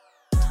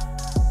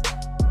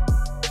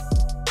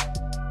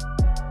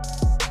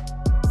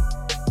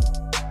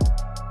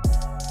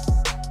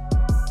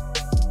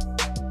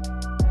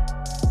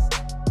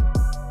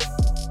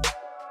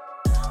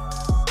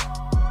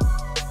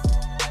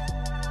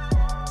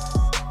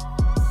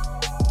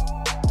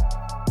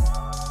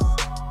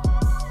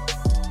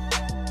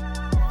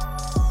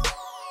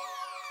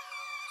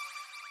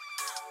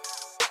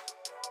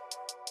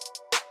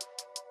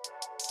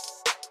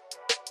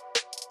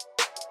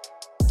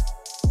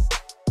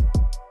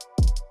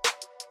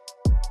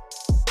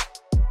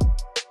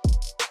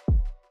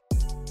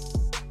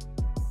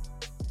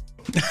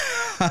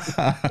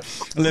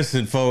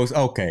Listen, folks.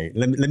 Okay,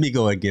 let me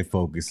go and get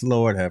focused.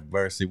 Lord have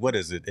mercy. What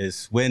is it?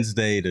 It's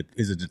Wednesday.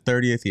 Is it the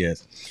 30th?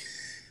 Yes.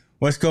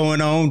 What's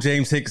going on?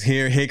 James Hicks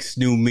here, Hicks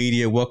New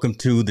Media. Welcome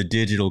to the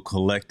Digital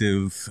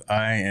Collective.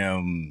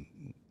 I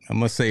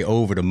must say,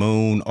 over the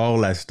moon, all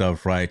that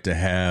stuff, right, to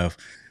have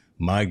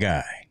my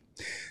guy.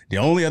 The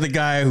only other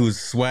guy whose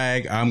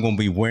swag I'm going to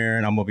be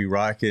wearing, I'm going to be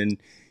rocking.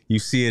 You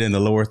see it in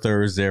the lower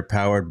thirds there,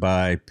 powered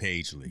by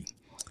Pagely.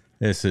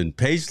 Listen,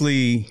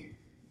 Pagely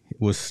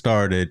was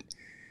started,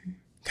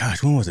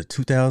 gosh, when was it?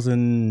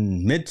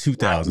 2000, mid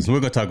 2000s. We're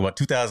going to talk about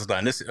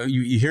 2009. Listen,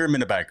 you hear him in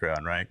the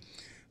background, right?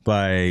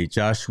 By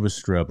Joshua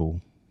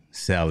Strebel,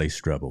 Sally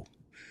Strebel,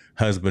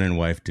 husband and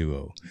wife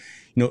duo.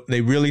 You know,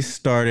 they really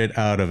started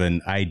out of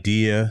an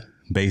idea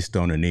based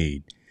on a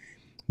need.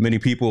 Many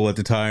people at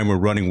the time were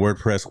running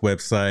WordPress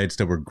websites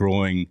that were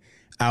growing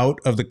out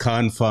of the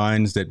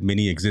confines that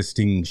many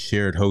existing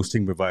shared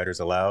hosting providers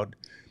allowed.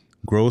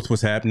 Growth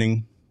was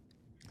happening.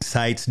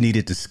 Sites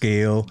needed to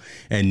scale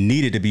and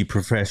needed to be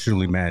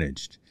professionally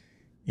managed.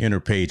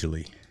 Enter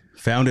Pagely.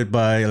 Founded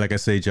by, like I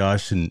say,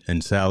 Josh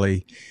and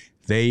Sally,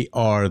 they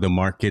are the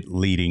market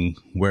leading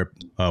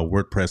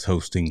WordPress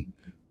hosting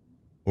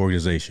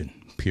organization,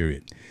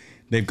 period.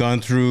 They've gone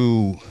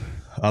through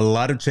a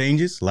lot of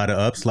changes, a lot of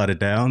ups, a lot of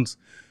downs,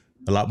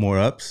 a lot more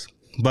ups.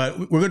 But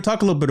we're going to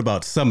talk a little bit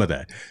about some of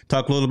that.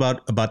 Talk a little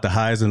about the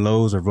highs and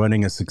lows of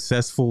running a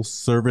successful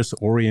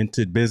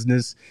service-oriented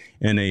business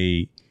in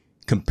a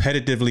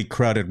competitively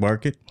crowded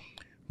market.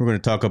 We're going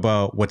to talk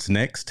about what's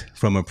next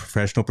from a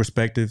professional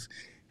perspective.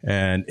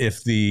 And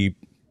if the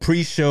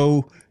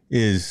pre-show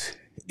is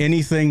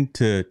anything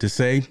to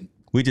say,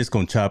 we're just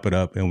going to chop it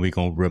up and we're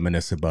going to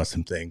reminisce about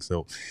some things.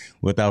 So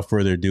without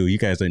further ado, you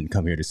guys didn't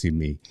come here to see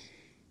me.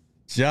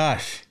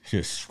 Josh,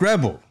 just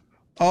Strebel.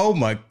 Oh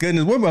my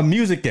goodness, where my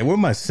music at? Where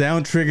my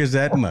sound triggers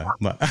at? My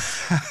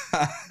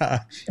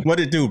What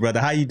it do,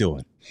 brother? How you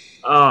doing?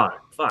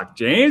 Fuck,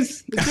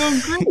 James. You're doing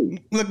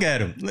great. Look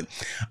at him. Look,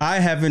 I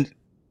haven't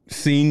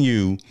seen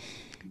you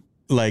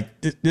like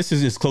this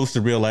is as close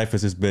to real life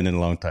as it's been in a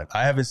long time.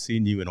 I haven't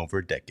seen you in over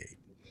a decade.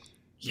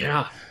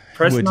 Yeah.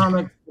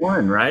 Pressnomics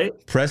 1, right?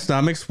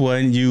 Pressnomics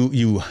 1,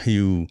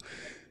 you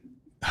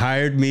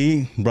hired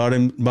me, brought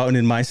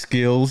in my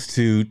skills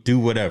to do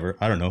whatever,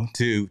 I don't know,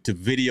 to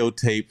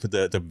videotape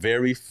the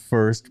very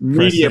first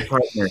media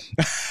partner.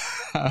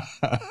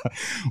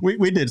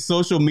 we did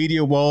social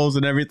media walls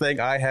and everything.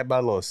 I had my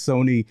little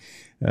Sony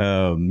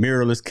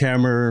mirrorless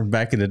camera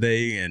back in the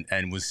day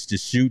and was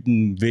just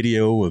shooting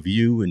video of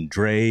you and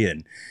Dre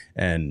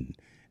and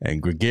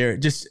Gregory.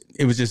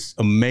 It was just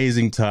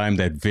amazing time,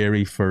 that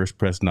very first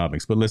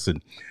Pressnomics. But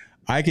listen,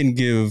 I can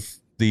give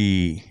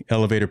the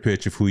elevator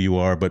pitch of who you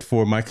are, but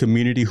for my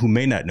community who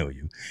may not know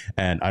you,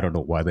 and I don't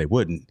know why they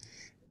wouldn't,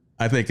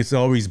 I think it's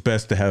always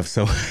best to have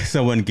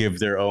someone give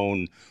their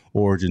own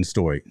origin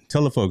story.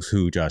 Tell the folks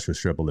who Joshua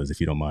Strebel is,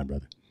 if you don't mind,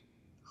 brother.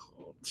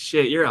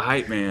 Shit, you're a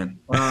hype man.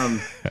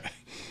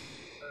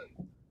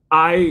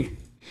 I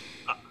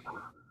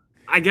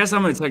guess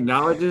I'm a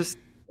technologist,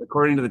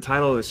 according to the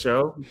title of the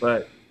show,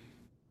 but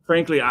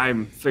frankly,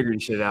 I'm figuring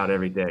shit out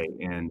every day.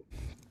 And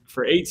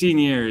for 18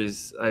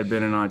 years, I've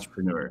been an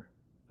entrepreneur.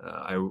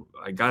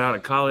 I got out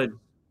of college,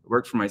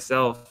 worked for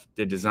myself,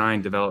 did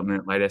design,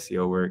 development, light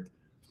SEO work.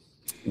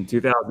 In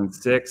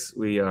 2006,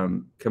 we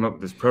came up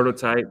with this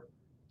prototype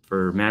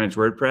for managed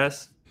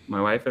WordPress,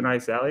 my wife and I,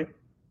 Sally.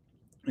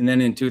 And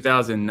then in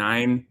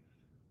 2009,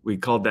 we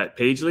called that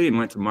Pagely and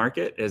went to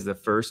market as the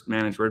first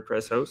managed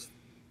WordPress host.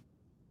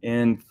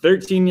 And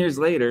 13 years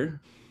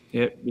later,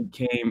 it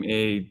became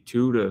a $2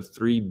 to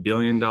 $3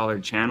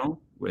 billion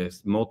channel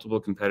with multiple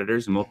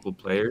competitors and multiple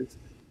players.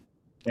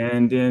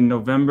 And in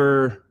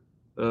November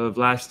of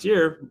last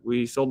year,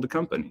 we sold the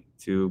company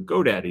to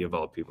GoDaddy, of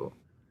all people.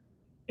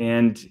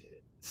 And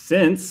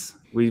since,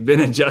 we've been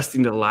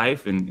adjusting to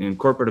life in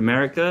corporate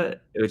America,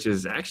 which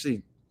is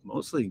actually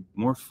mostly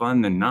more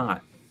fun than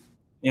not.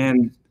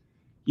 And,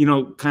 you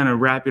know, kind of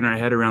wrapping our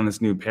head around this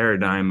new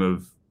paradigm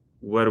of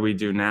what do we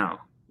do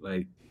now?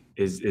 Like,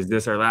 is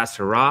this our last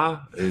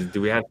hurrah? Do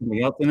we have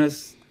something else in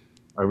us?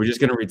 Are we just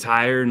going to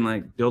retire and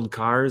like build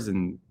cars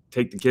and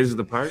take the kids to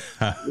the park?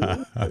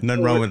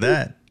 Nothing wrong with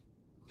that.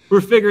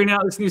 We're figuring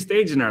out this new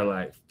stage in our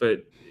life,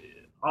 but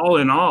all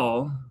in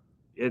all,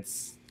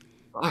 it's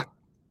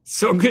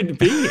so good to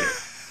be here.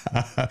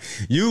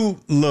 You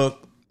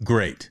look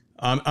great.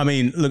 I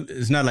mean, look,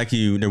 it's not like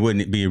there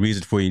wouldn't be a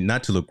reason for you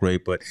not to look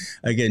great, but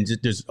again,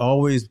 there's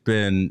always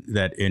been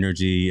that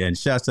energy. And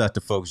shouts out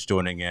to folks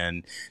joining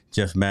in,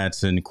 Jeff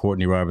Madsen,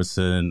 Courtney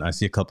Robertson. I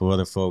see a couple of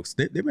other folks.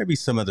 There may be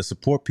some of the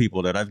support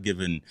people that I've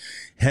given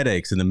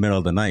headaches in the middle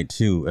of the night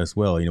too, as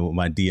well, you know, with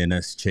my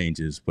DNS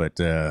changes, but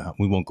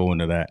we won't go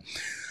into that.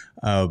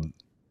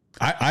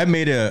 I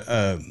made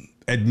a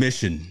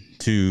admission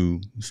to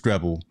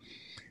Strebel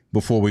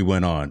before we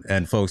went on.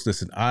 And folks,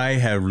 listen, I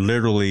have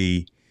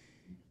literally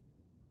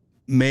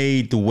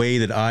made the way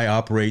that I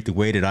operate, the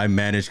way that I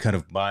manage kind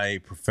of my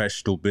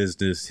professional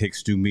business,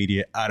 Hicks New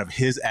Media, out of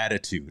his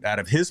attitude, out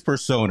of his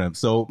persona.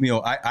 So, you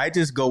know, I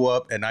just go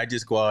up and I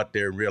just go out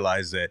there and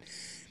realize that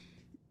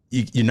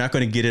you're not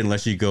going to get it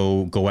unless you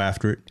go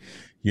after it.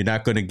 You're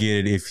not going to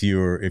get it if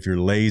you're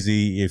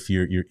lazy, if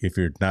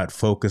you're not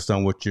focused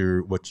on what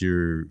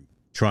you're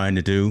trying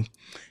to do,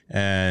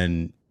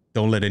 and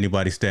don't let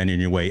anybody stand in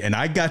your way. And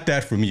I got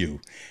that from you.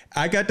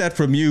 I got that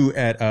from you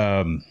at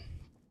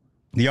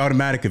the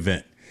Automatic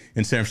event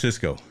in San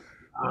Francisco.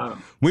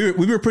 We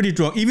were pretty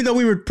drunk, even though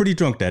we were pretty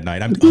drunk that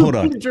night. Hold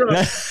on.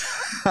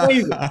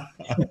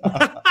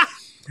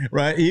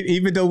 Right.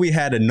 Even though we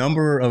had a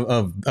number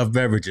of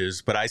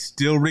beverages, but I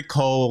still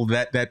recall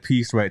that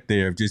piece right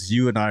there of just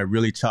you and I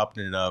really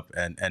chopping it up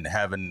and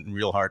having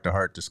real heart to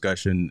heart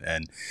discussion.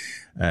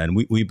 And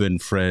we've been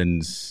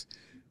friends.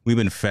 We've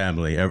been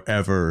family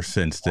ever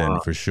since then,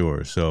 for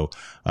sure. So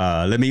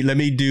let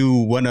me do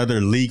one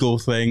other legal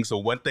thing. So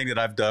one thing that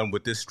I've done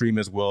with this stream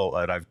as well,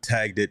 and I've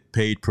tagged it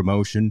paid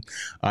promotion.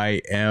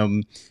 I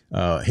am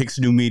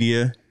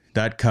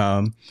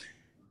hicksnewmedia.com,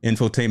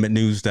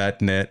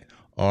 infotainmentnews.net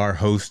are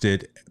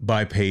hosted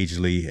by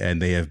Pagely,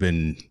 and they have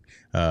been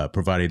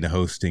providing the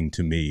hosting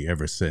to me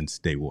ever since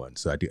day one.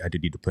 So I do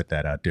need to put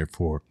that out there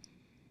for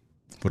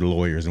the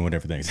lawyers and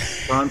whatever things.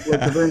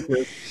 Conflict of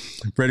interest.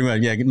 Pretty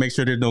much, yeah. Make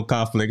sure there's no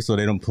conflict so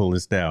they don't pull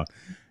us down.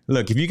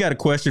 Look, if you got a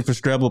question for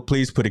Strebel,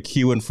 please put a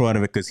Q in front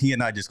of it because he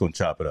and I just gonna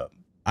chop it up.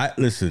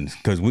 Listen,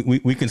 because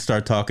we can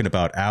start talking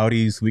about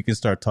Audis, we can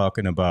start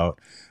talking about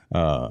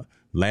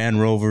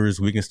Land Rovers,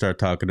 we can start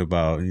talking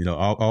about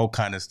all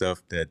kind of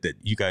stuff that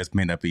you guys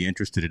may not be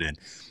interested in.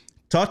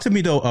 Talk to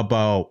me though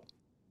about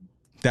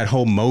that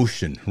whole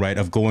motion, right,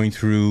 of going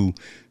through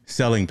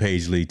selling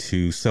Pagely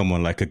to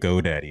someone like a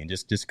GoDaddy, and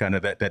just kind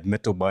of that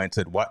mental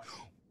mindset.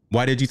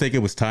 Why did you think it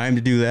was time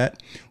to do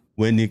that?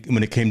 When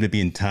it came to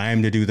being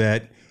time to do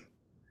that,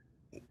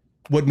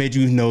 what made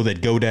you know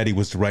that GoDaddy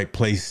was the right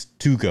place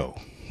to go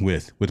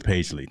with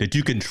Pagely? That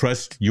you can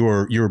trust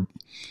your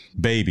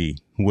baby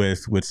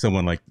with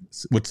someone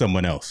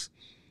else?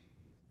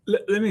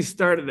 Let me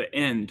start at the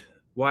end.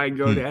 Why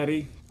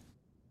GoDaddy?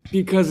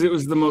 Because it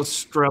was the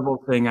most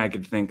Strebel thing I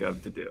could think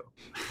of to do.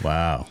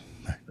 Wow.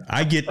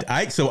 I get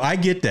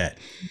that,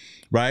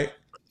 right?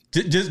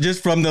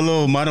 Just from the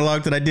little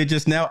monologue that I did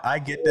just now, I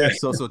get that.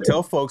 So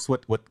tell folks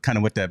what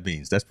that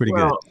means. That's pretty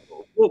good.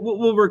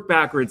 We'll work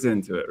backwards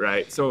into it,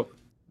 right? So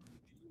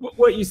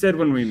what you said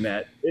when we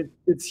met,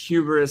 it's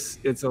hubris.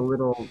 It's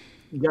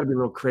you got to be a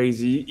little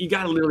crazy. You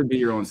got to literally be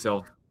your own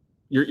self,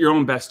 your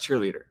own best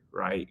cheerleader,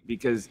 right?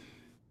 Because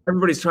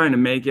everybody's trying to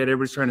make it.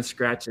 Everybody's trying to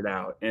scratch it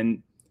out.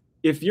 And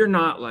if you're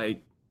not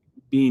like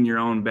being your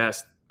own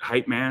best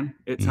hype man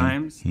at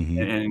times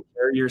and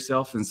carry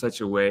yourself in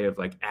such a way of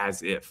like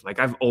as if like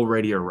I've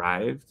already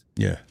arrived,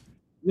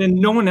 then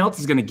no one else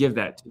is going to give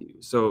that to you.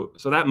 So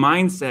that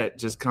mindset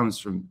just comes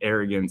from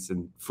arrogance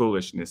and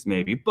foolishness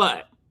maybe,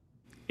 but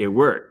it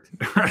worked.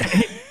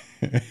 Right?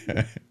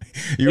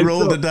 You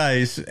roll the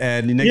dice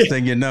and the next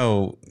thing you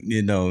know,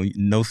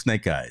 no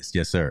snake eyes.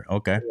 Yes, sir.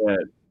 Okay. Yeah.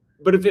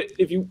 But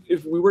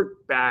if we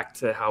work back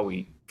to how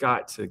we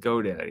got to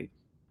GoDaddy,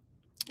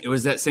 it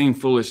was that same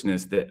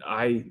foolishness that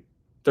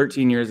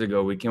 13 years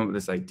ago, we came up with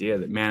this idea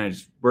that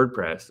managed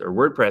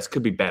WordPress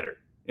could be better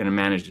in a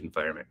managed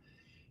environment.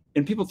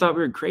 And people thought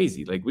we were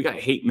crazy. Like we got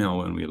hate mail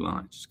when we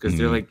launched because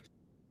they're like,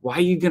 why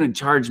are you going to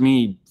charge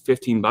me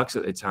 $15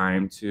 at the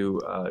time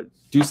to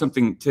do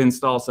something, to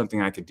install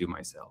something I could do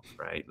myself,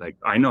 right? Like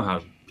I know how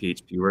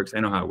PHP works.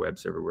 I know how a web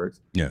server works.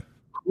 Yeah.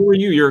 Who are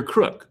you? You're a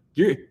crook.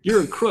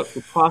 You're a crook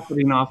for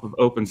profiting off of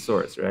open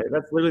source, right?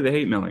 That's literally the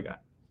hate mail I got.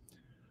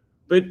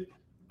 But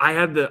I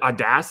had the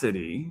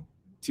audacity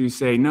to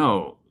say,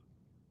 no,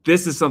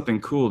 this is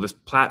something cool. This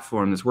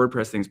platform, this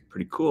WordPress thing's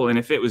pretty cool. And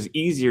if it was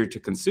easier to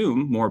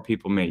consume, more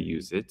people may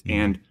use it.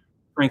 And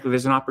frankly,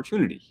 there's an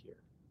opportunity here,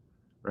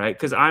 right?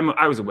 Because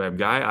I was a web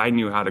guy. I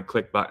knew how to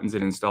click buttons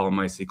and install a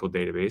MySQL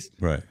database.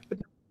 Right. But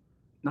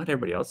not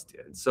everybody else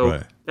did.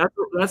 So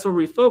that's what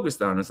we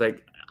focused on. It's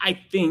like, I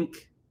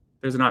think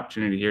there's an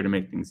opportunity here to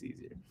make things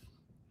easier.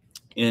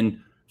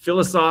 And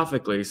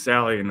philosophically,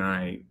 Sally and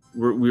I,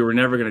 we were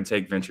never going to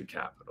take venture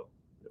capital.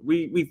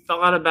 We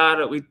thought about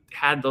it. We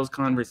had those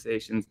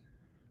conversations,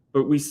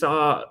 but we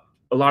saw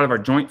a lot of our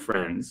joint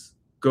friends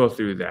go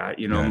through that.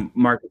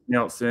 Marcus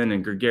Nelson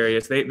and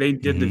Gregarious, they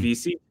did the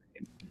VC.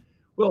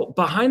 Well,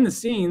 behind the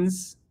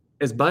scenes,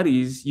 as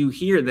buddies, you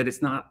hear that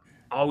it's not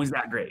always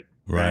that great,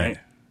 right?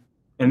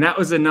 And that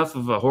was enough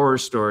of a horror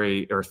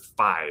story or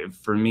 5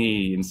 for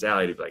me and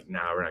Sally to be like, no,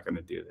 we're not going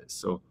to do this.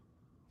 So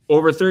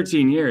over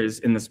 13 years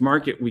in this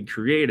market we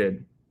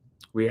created,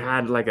 we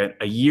had like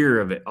a year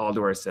of it all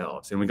to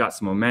ourselves, and we got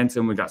some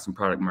momentum. We got some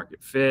product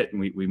market fit, and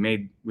we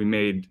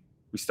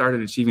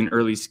started achieving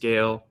early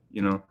scale,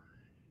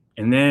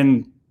 and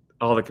then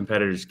all the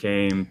competitors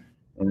came,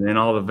 and then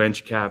all the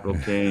venture capital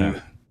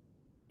came,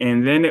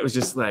 and then it was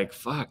just like,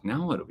 fuck,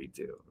 now what do we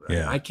do?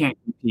 Right? I can't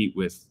compete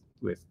with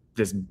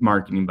this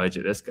marketing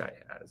budget this guy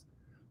has.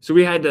 So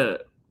we had to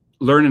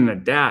learn and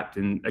adapt.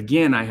 And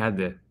again, I had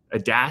the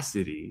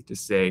audacity to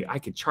say, I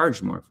could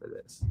charge more for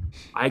this.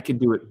 I could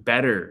do it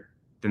better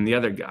than the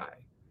other guy.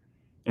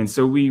 And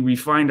so we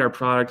refined our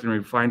product and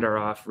refined our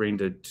offering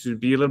to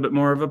be a little bit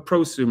more of a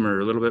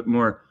prosumer, a little bit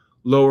more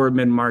lower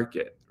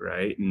mid-market,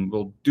 right? And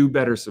we'll do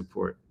better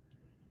support.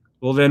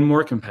 Well, then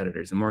more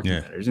competitors and more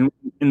competitors.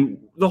 And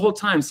the whole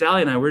time,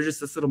 Sally and I, we're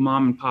just this little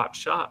mom and pop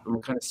shop, and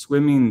we're kind of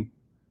swimming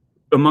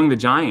among the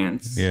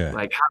giants. Yeah.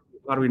 Like,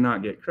 how do we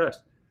not get crushed?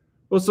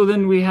 Well, so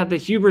then we had the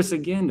hubris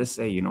again to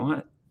say, you know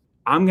what?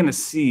 I'm going to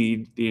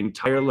seed the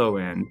entire low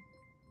end,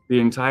 the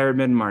entire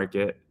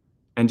mid-market,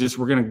 and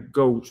we're going to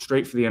go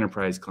straight for the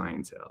enterprise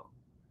clientele.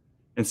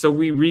 And so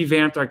we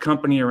revamped our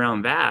company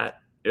around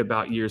that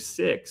about year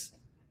 6.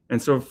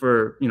 And so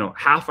for,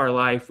 half our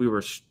life, we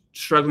were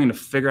struggling to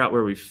figure out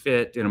where we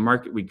fit in a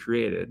market we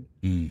created.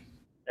 And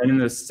in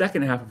the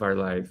second half of our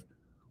life,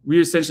 we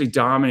essentially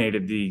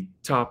dominated the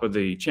top of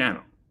the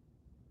channel.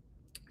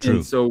 True.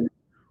 And so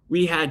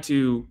we had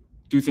to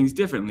do things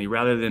differently.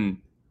 Rather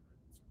than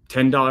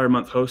 $10 a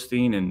month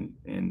hosting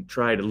and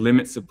try to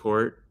limit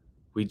support,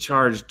 we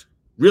charged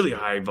really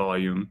high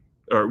volume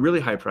or really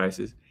high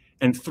prices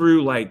and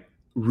threw like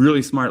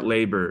really smart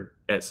labor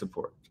at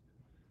support.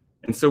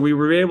 And so we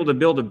were able to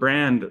build a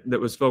brand that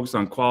was focused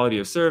on quality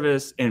of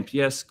service,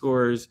 NPS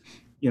scores,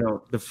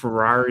 the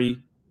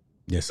Ferrari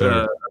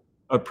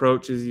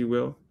approach, as you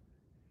will.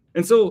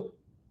 And so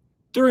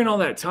during all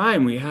that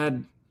time, we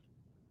had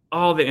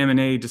all the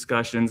M&A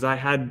discussions.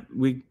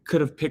 We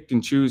could have picked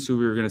and choose who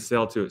we were going to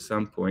sell to at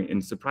some point.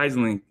 And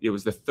surprisingly, it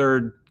was the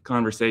third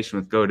conversation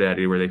with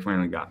GoDaddy where they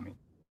finally got me.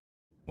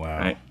 Wow.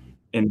 Right?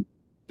 And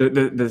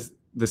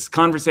this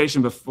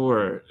conversation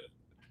before,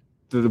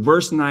 the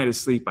worst night of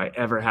sleep I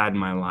ever had in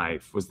my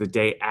life was the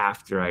day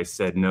after I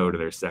said no to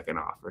their second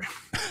offer.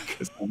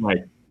 Because I'm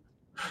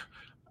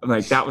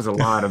like, that was a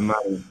lot of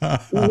money.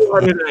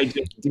 What did I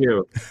just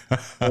do?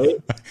 Right?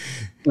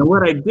 And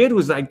what I did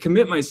was I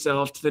commit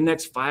myself to the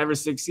next 5 or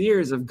 6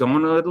 years of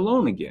going it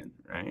alone again,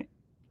 right?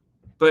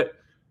 But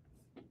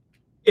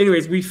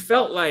anyways, we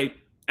felt like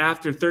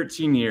after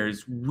 13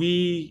 years,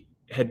 we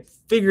had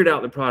figured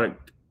out the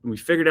product, we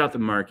figured out the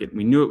market,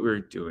 we knew what we were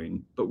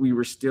doing, but we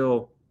were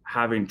still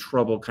having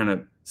trouble kind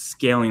of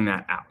scaling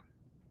that out.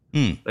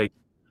 Like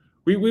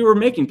we were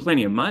making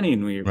plenty of money,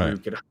 and we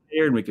could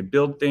hire and we could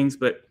build things,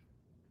 but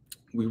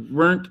we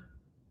weren't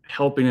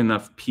helping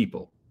enough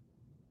people.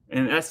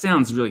 And that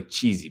sounds really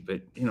cheesy,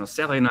 but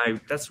Sally and I,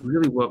 that's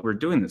really what we're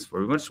doing this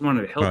for. We just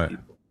wanted to help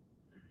people.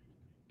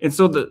 And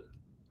so the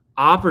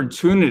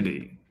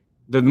opportunity,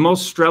 the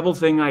most Strebel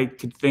thing I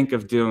could think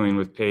of doing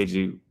with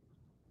Pagey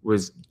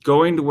was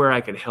going to where I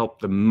could help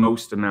the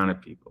most amount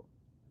of people.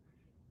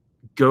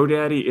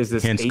 GoDaddy is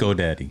this. Hence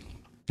GoDaddy.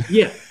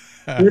 Yeah.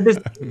 They're this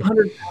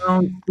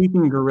 800-pound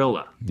sleeping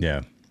gorilla.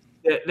 Yeah.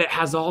 That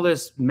has all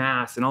this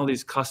mass and all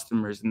these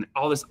customers and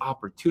all this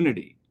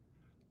opportunity,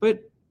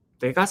 but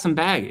they got some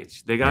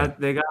baggage.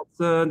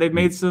 They've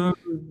made some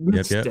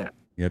missteps.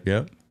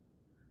 Yep.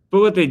 But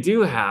what they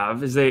do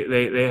have is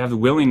they have the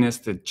willingness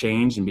to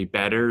change and be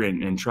better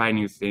and try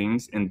new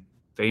things. And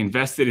they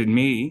invested in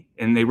me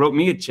and they wrote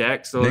me a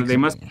check. So they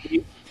must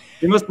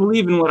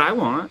believe in what I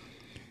want.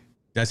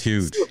 That's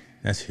huge.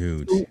 That's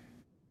huge. So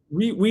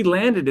we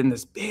landed in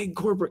this big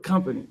corporate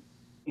company,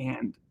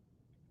 and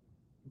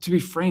to be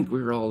frank,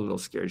 we were all a little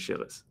scared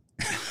shitless.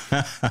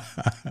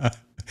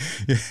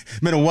 It's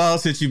been a while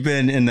since you've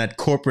been in that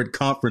corporate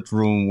conference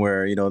room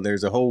where,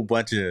 there's a whole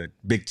bunch of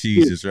big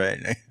cheeses, right?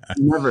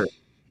 Never.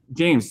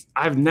 James,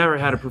 I've never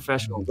had a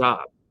professional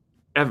job,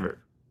 ever.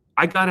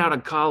 I got out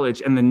of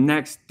college and the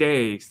next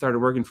day started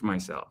working for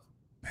myself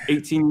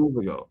 18 years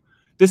ago.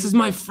 This is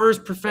my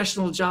first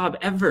professional job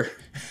ever.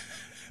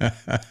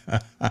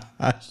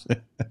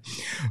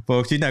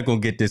 Folks, you're not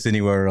going to get this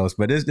anywhere else,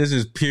 but this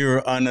is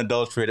pure,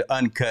 unadulterated,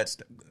 uncut.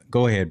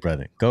 Go ahead,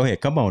 brother. Go ahead.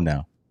 Come on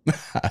now.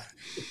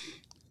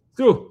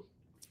 So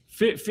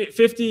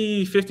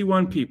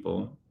 51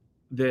 people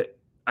that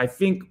I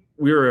think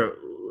we were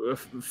a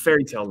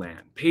fairy tale land.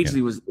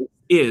 Pagely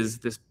is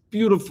this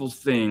beautiful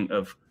thing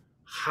of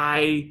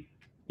high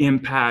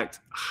impact,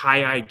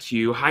 high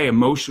IQ, high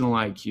emotional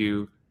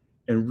IQ,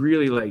 and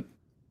really like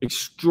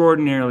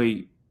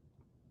extraordinarily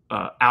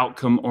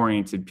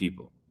outcome-oriented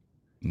people.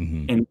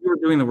 Mm-hmm. And we were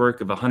doing the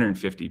work of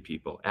 150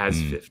 people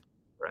as 50,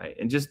 right?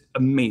 And just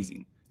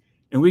amazing.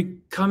 And we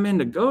come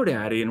into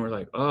GoDaddy and we're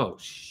like, oh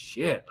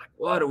shit, like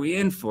what are we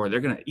in for? They're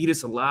going to eat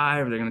us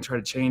alive. They're going to try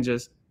to change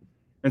us.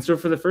 And so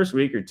for the first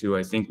week or two,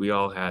 I think we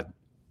all had,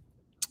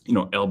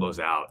 elbows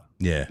out.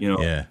 Yeah.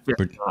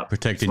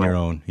 Protecting your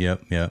own.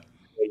 Yep.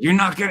 You're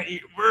not going to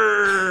eat.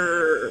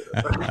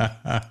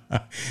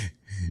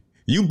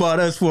 You bought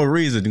us for a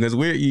reason because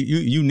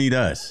you need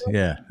us.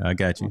 Yeah, I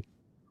got you.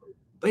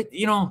 But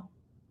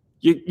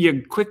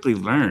you quickly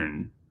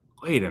learn,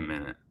 wait a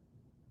minute.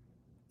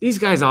 These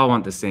guys all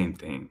want the same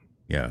thing.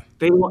 Yeah.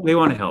 They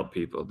want to help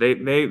people. They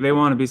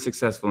want to be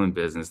successful in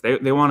business.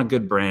 They want a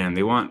good brand.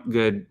 They want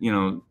good,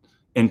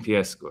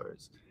 NPS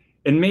scores.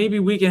 And maybe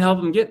we can help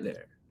them get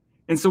there.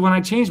 And so when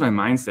I changed my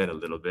mindset a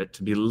little bit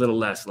to be a little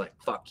less like,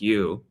 fuck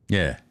you.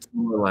 Yeah.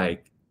 More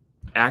like,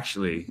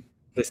 actually,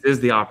 this is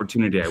the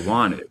opportunity I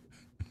wanted.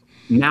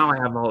 Now I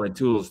have all the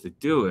tools to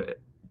do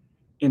it.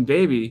 And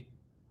baby,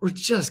 we're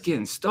just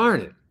getting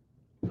started.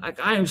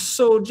 Like, I am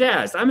so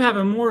jazzed. I'm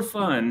having more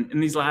fun in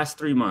these last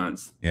 3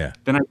 months than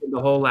I did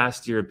the whole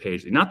last year of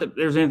Pagely. Not that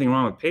there's anything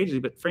wrong with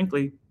Pagely, but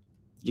frankly,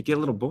 you get a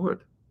little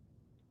bored,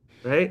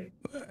 right?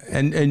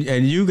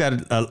 And you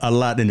got a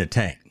lot in the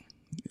tank.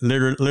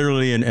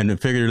 Literally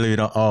and figuratively,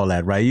 all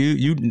that, right?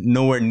 You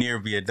nowhere near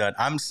being done.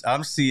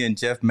 I'm seeing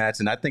Jeff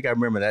Matson. I think I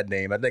remember that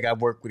name. I think I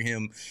worked with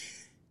him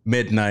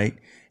midnight.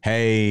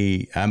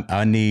 Hey,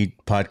 I need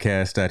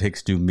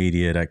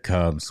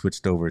podcast.hicksnewmedia.com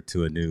switched over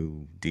to a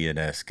new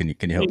DNS. Can you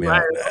help me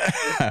out?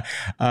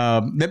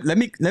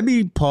 Let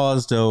me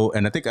pause though,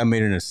 and I think I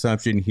made an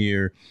assumption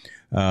here.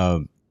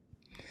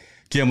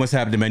 Jim, what's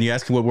happening, man? You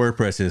asking what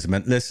WordPress is,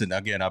 man? Listen,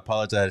 again, I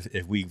apologize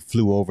if we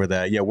flew over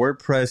that. Yeah,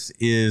 WordPress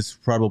is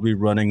probably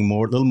running a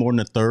little more than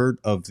a third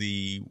of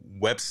the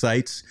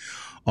websites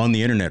on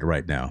the internet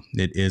right now.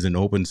 It is an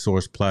open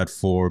source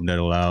platform that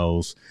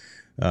allows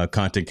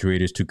content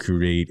creators to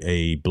create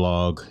a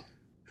blog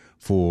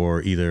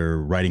for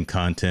either writing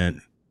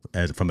content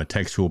from a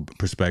textual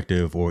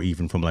perspective or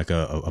even from like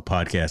a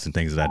podcast and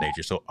things of that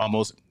nature. So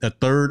almost a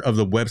third of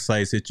the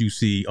websites that you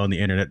see on the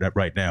internet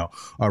right now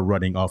are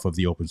running off of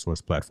the open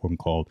source platform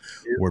called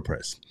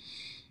WordPress.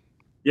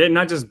 Yeah,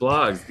 not just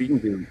blogs. You can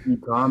do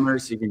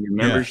e-commerce, you can do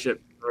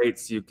membership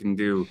sites, you can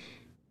do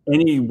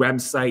any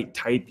website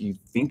type you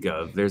think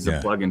of. There's a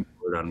plugin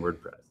for it on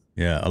WordPress.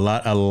 Yeah,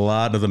 a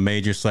lot of the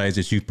major sites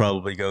that you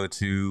probably go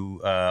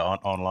to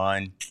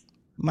online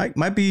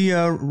might be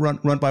run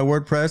by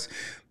WordPress.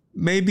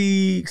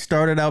 Maybe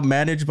started out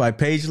managed by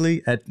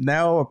Pagely, and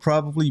now are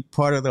probably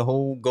part of the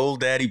whole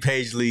GoDaddy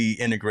Pagely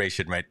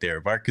integration right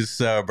there. Marcus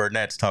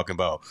Burnett's talking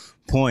about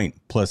Point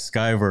plus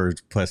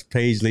Skyverge plus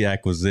Pagely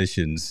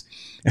acquisitions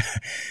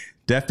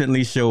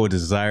definitely show a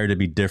desire to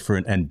be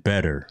different and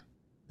better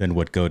than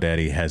what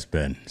GoDaddy has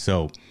been.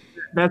 So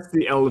that's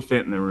the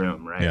elephant in the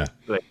room, right? Yeah.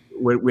 Like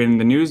when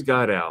the news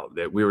got out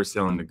that we were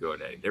selling to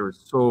GoDaddy, there were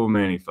so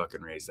many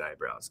fucking raised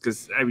eyebrows.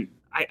 Because I mean,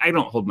 I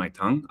don't hold my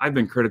tongue. I've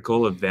been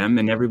critical of them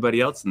and everybody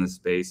else in the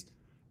space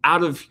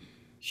out of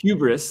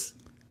hubris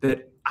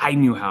that I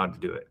knew how to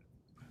do it.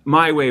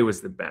 My way was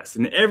the best,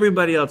 and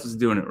everybody else was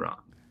doing it wrong.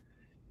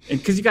 And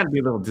because you got to be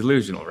a little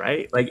delusional,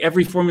 right? Like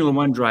every Formula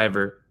One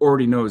driver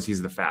already knows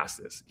he's the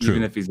fastest, True.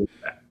 Even if he's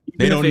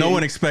no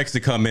one expects to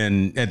come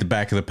in at the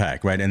back of the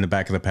pack, right? In the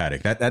back of the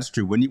paddock. That's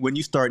true. When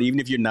you start, even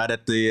if you're not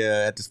at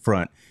the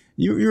front,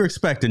 you're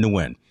expecting to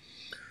win.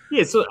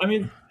 Yeah. So I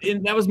mean,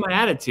 and that was my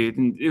attitude,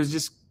 and it was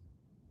just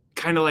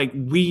kind of like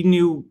we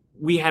knew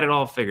we had it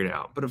all figured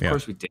out, but of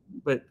course we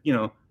didn't. But you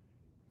know,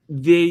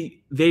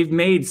 they've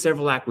made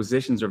several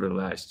acquisitions over the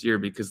last year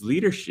because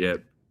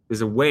leadership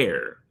is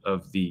aware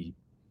of the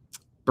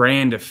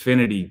brand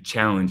affinity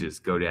challenges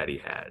GoDaddy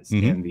has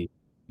and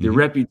the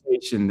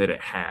reputation that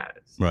it has.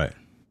 Right.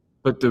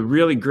 But the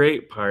really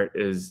great part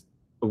is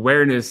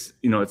awareness.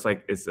 You know, it's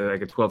like a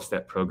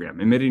 12-step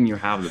program, admitting you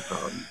have the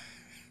problem.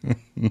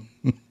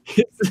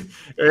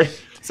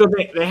 So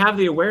they have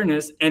the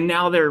awareness, and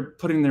now they're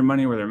putting their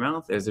money where their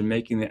mouth is and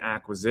making the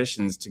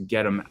acquisitions to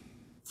get them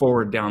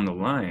forward down the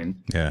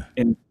line. Yeah.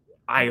 And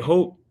I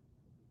hope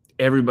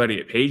everybody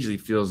at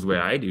Pagely feels the way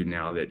I do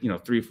now that,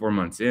 3-4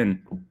 months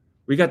in,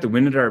 we got the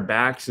wind at our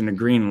backs and a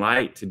green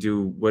light to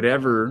do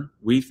whatever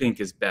we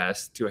think is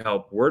best to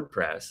help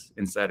WordPress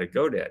inside of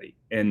GoDaddy.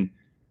 And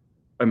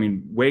I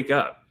mean, wake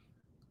up.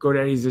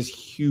 GoDaddy is this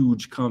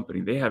huge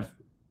company. They have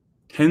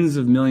tens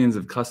of millions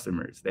of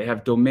customers. They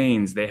have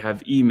domains, they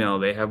have email,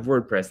 they have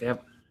WordPress, they have.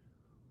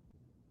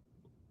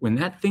 When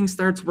that thing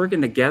starts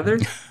working together,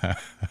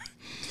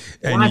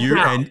 and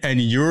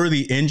you're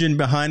the engine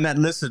behind that.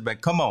 Listen, but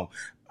come on.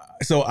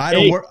 So I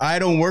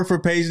don't work for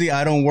Pagely,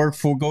 I don't work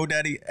for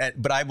GoDaddy,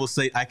 but I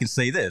can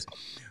say this,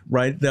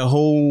 right? The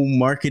whole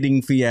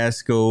marketing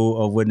fiasco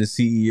of when the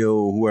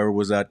CEO, whoever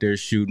was out there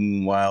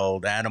shooting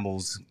wild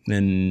animals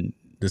in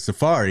the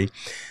safari,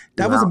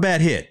 that was a bad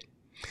hit.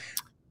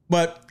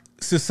 But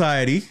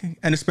society,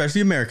 and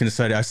especially American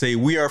society, I say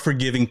we are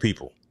forgiving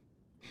people.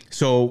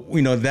 So,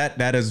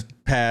 that has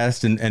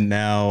passed, and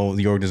now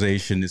the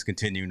organization is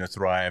continuing to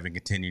thrive and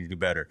continuing to do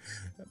better.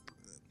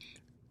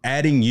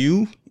 Adding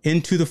you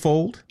into the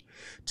fold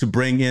to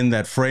bring in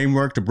that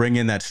framework, to bring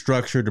in that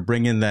structure, to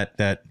bring in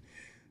that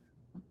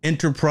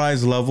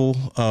enterprise level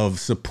of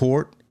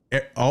support,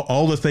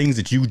 all the things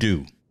that you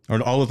do,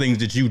 or all the things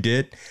that you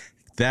did,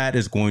 that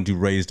is going to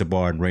raise the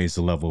bar and raise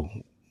the level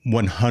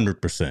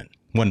 100%.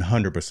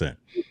 100%.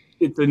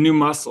 It's a new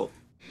muscle,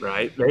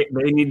 right?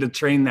 They need to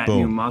train that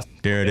new muscle.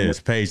 There it is.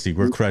 Pagely,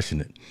 we're crushing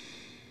it.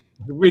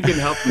 We can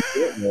help you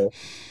get there.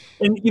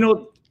 And,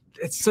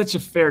 it's such a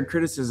fair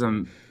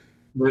criticism,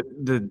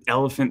 the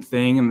elephant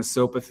thing and the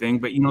SOPA thing.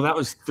 But, that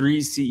was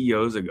 3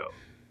 CEOs ago,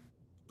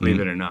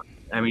 believe it or not.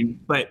 I mean,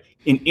 but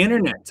in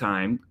internet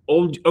time,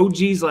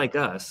 OGs like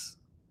us,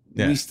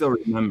 we still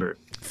remember.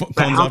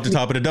 Phones off the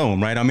top of the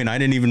dome, right? I mean, I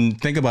didn't even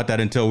think about that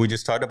until we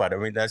just talked about it. I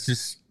mean, that's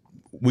just...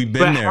 We've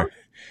been there.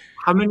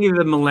 How many of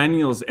the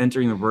millennials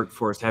entering the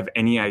workforce have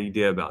any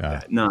idea about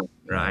that? None,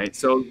 right?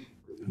 So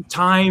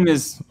time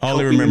is... All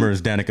they remember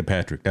is Danica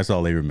Patrick. That's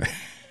all they remember.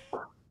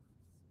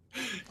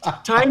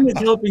 Time is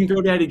helping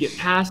GoDaddy get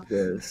past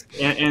this,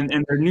 and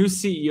their new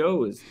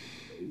CEO is.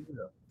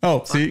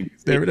 Oh, see,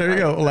 there you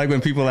go. Like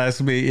when people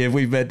ask me if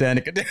we met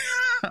Danica.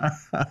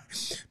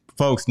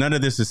 Folks, none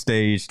of this is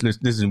staged.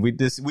 Listen, we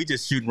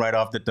just shooting right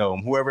off the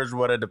dome. Whoever's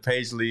running the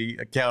Pagely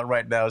account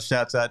right now,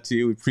 shouts out to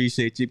you. We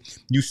appreciate you.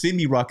 You see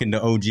me rocking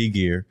the OG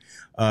gear.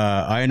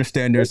 I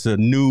understand there's a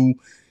new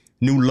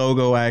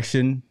logo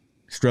action.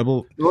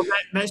 Strebel. Well,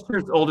 that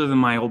shirt's older than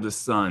my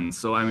oldest son,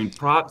 so I mean,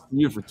 props to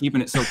you for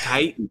keeping it so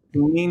tight and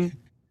clean.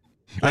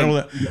 I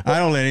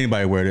don't let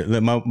anybody wear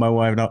it. My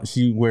wife, no,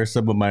 she wears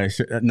some of my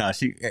shirt. No,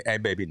 hey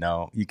baby,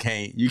 no, you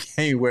can't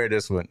wear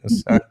this one.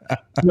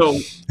 No,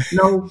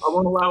 I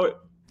won't allow it.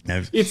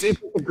 It's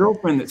a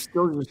girlfriend that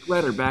steals your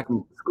sweater back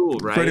in school,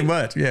 right? Pretty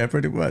much, yeah,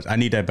 pretty much. I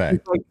need that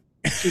back.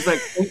 She's like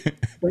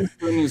thanks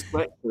for a new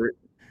sweatshirt.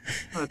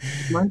 Oh,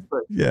 my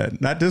sweatshirt. Yeah,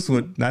 not this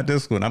one.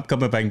 I'm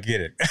coming back and get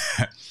it.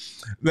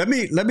 Let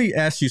me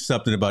ask you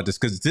something about this,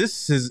 because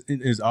this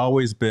has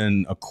always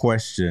been a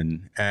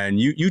question, and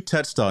you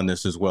touched on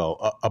this as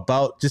well,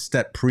 about just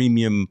that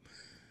premium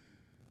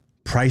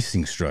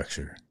pricing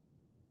structure,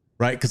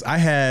 right? Because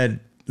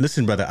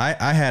listen, brother,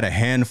 I had a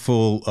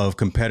handful of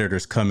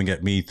competitors coming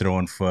at me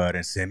throwing FUD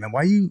and saying, man,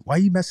 why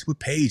you messing with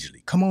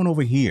Pagely? Come on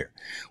over here.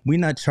 We're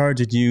not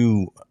charging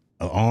you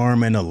an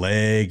arm and a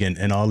leg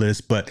and all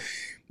this, but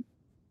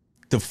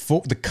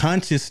the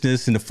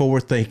consciousness and the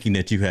forward thinking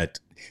that you had.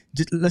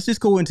 Let's just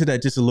go into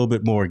that just a little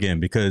bit more again,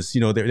 because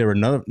there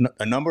were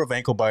a number of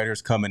ankle biters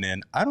coming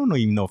in. I don't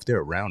even know if they're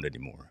around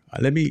anymore.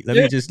 Let me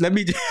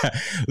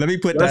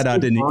put that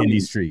out in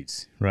these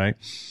streets, right?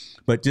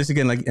 But just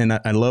again, and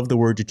I love the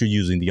word that you're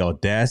using, the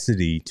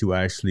audacity to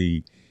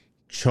actually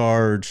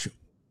charge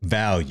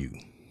value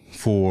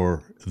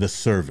for the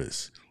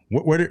service.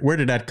 Where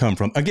did that come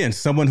from? Again,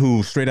 someone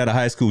who straight out of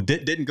high school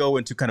didn't go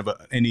into kind of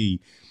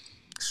any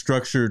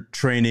structured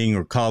training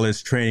or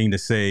college training to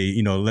say,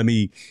 let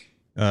me.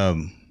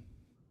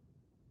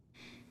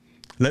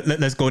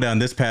 Let's go down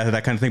this path or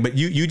that kind of thing. But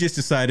you just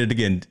decided,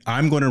 again,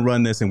 I'm going to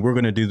run this and we're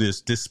going to do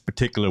this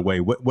particular way.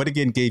 What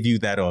again gave you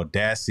that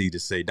audacity to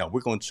say, no, we're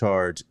going to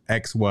charge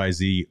X, Y,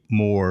 Z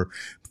more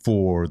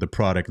for the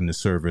product and the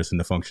service and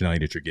the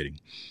functionality that you're getting?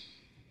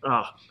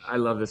 Oh, I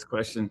love this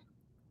question.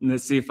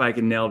 Let's see if I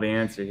can nail the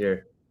answer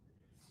here.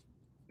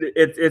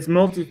 It's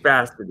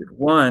multifaceted.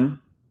 One,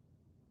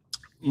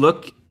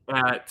 look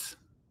at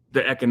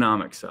the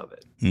economics of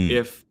it.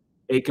 If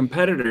a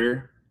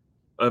competitor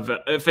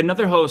if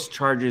another host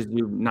charges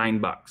you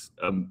 $9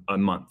 a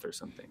month or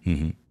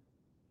something,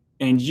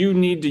 and you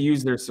need to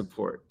use their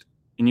support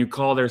and you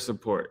call their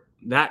support,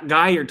 that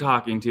guy you're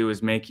talking to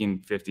is making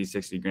 50,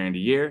 60 grand a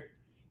year.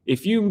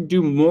 If you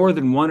do more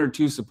than 1 or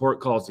 2 support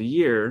calls a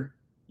year,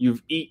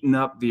 you've eaten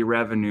up the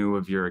revenue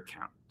of your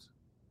account.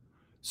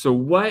 So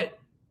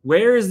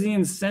where is the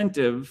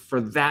incentive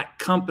for that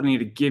company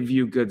to give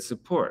you good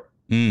support?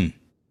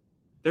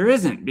 There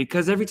isn't,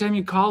 because every time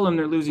you call them,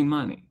 they're losing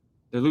money.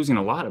 They're losing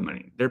a lot of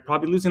money. They're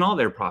probably losing all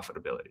their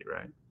profitability,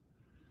 right?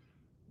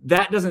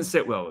 That doesn't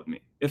sit well with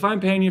me. If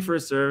I'm paying you for a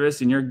service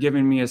and you're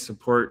giving me a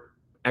support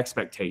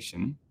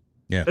expectation,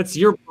 that's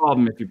your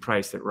problem if you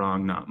price it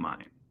wrong, not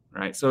mine,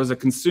 right? So as a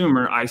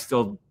consumer, I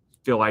still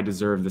feel I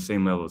deserve the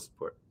same level of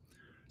support.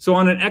 So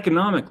on an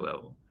economic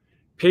level,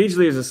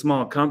 Pagely is a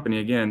small company,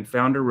 again,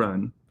 founder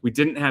run. We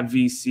didn't have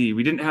VC.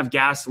 We didn't have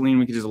gasoline.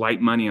 We could just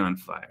light money on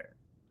fire.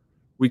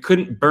 We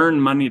couldn't burn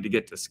money to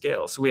get to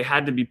scale. So we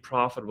had to be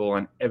profitable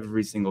on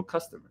every single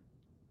customer.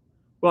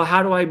 Well,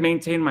 how do I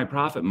maintain my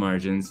profit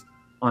margins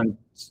on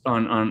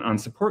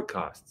support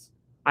costs?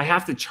 I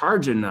have to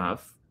charge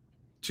enough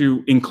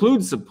to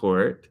include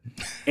support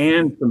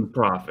and some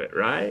profit,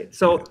 right?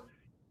 So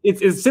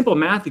it's a simple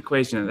math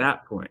equation at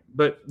that point.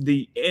 But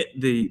the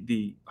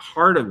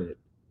heart of it,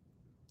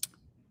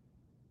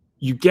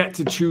 you get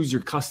to choose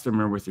your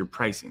customer with your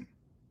pricing.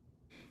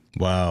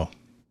 Wow.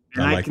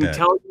 And I can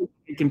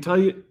tell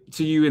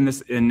you in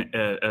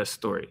a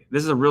story.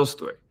 This is a real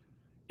story.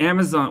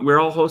 Amazon, we're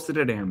all hosted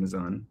at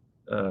Amazon.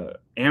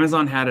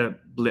 Amazon had a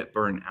blip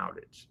or an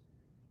outage.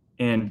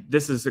 And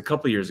this is a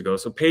couple years ago.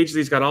 So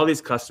Pagely's got all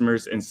these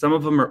customers, and some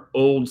of them are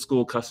old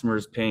school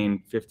customers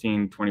paying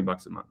 $15,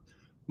 $20 a month.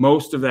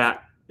 Most of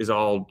that is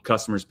all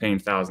customers paying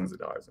thousands of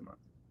dollars a month.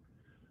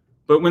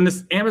 But when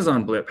this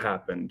Amazon blip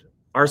happened,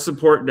 our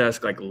support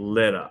desk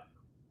lit up.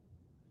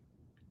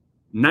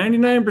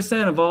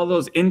 99% of all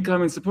those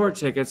incoming support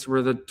tickets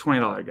were the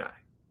 $20 guy.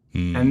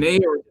 And they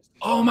were just,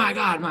 oh my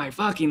God, my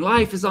fucking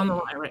life is on the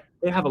line, right?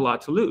 They have a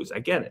lot to lose. I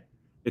get it.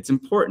 It's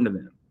important to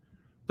them.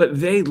 But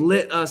they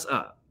lit us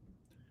up.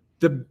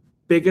 The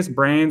biggest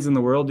brands in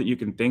the world that you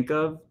can think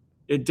of,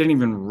 it didn't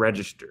even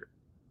register.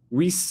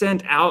 We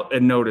sent out a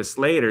notice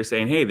later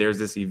saying, hey, there's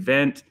this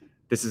event.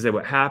 This is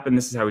what happened.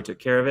 This is how we took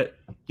care of it.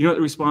 You know what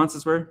the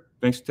responses were?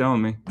 Thanks for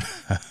telling me.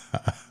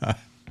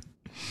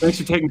 Thanks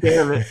for taking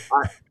care of it.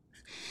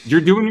 You're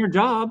doing your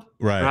job,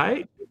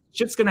 right?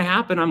 Shit's going to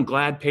happen. I'm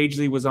glad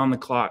Pagely was on the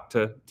clock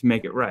to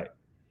make it right.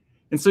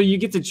 And so you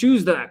get to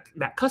choose that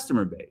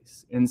customer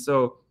base. And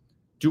so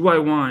do I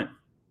want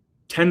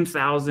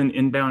 10,000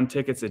 inbound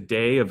tickets a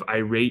day of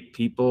irate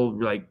people,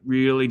 like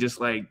really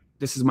just like,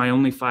 this is my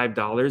only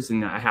 $5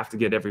 and I have to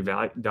get every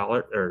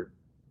dollar or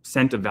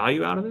cent of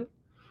value out of it?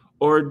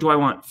 Or do I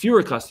want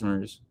fewer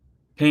customers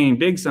paying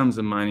big sums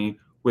of money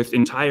with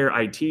entire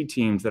IT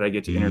teams that I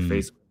get to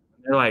interface with?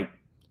 They're like,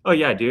 oh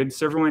yeah, dude,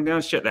 server went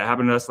down. Shit, that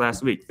happened to us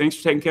last week. Thanks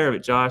for taking care of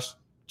it, Josh.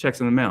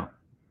 Checks in the mail.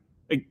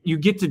 Like, you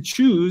get to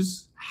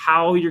choose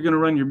how you're going to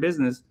run your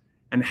business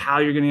and how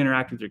you're going to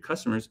interact with your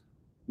customers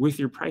with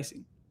your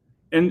pricing.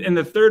 And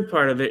the third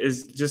part of it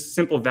is just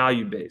simple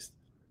value-based.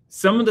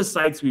 Some of the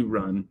sites we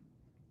run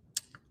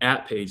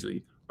at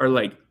Pagely are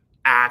like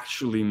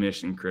actually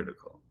mission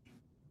critical.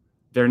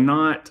 They're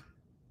not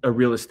a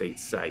real estate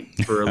site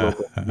for a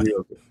local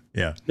realtor.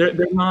 Yeah. They're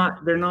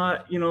not,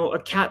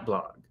 a cat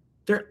blog.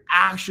 They're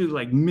actually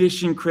like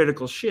mission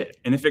critical shit.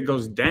 And if it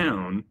goes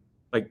down,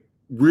 like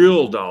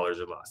real dollars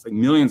are lost, like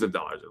millions of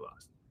dollars are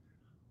lost.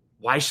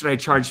 Why should I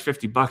charge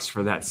 $50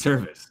 for that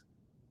service?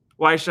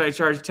 Why should I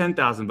charge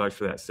 $10,000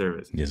 for that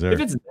service? Yes, sir. If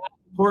it's that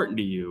important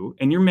to you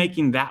and you're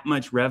making that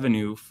much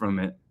revenue from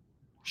it,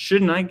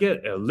 shouldn't I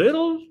get a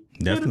little?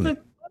 Definitely.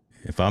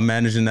 If I'm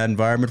managing that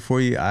environment for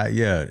you,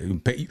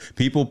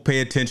 people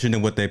pay attention to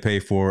what they pay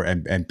for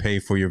and pay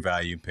for your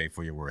value, pay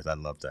for your worth. I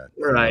love that.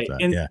 Right. I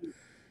love that.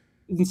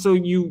 And so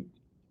you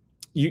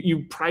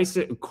price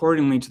it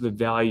accordingly to the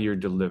value you're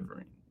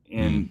delivering.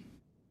 And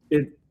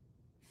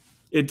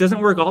it doesn't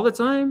work all the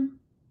time,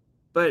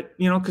 but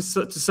because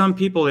to some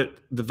people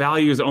the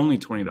value is only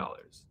 $20.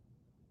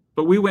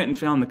 But we went and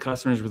found the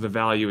customers where the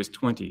value is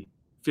 $20,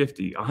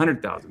 $50,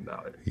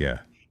 $100,000. Yeah.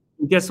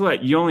 And guess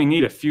what? You only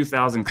need a few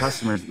thousand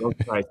customers at those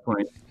price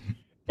points,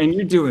 and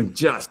you're doing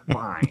just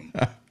fine.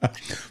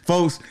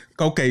 Folks,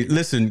 okay,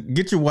 listen,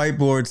 get your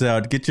whiteboards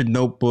out, get your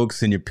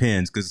notebooks and your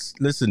pens, because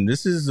listen,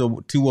 this is a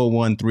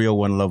 201,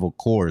 301 level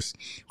course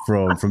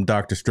from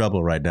Dr.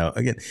 Strebel right now.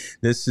 Again,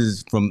 this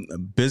is from a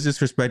business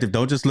perspective.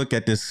 Don't just look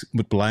at this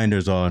with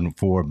blinders on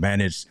for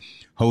managed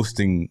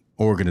hosting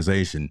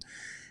organization.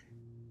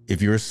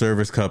 If you're a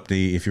service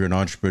company, if you're an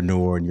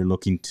entrepreneur and you're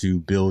looking to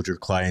build your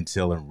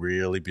clientele and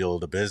really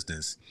build a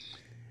business,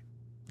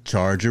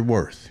 charge your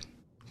worth.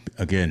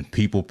 Again,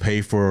 people pay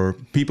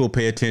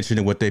attention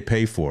to what they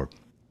pay for.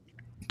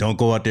 Don't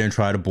go out there and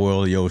try to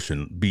boil the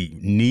ocean. Be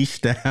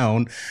niche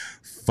down,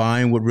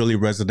 find what really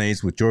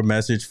resonates with your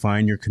message,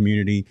 find your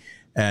community,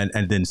 and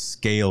then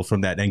scale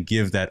from that and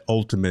give that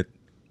ultimate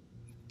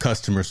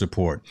customer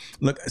support.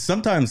 Look,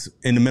 sometimes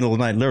in the middle of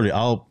the night, literally,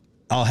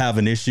 I'll have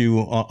an issue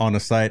on a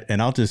site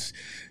and I'll just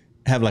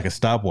have like a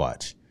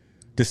stopwatch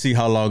to see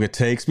how long it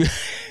takes.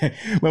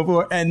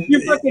 And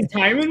you're fucking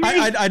timing me?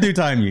 I do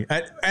time you.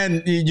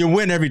 And you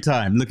win every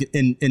time. Look,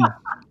 in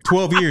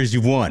 12 years,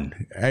 you've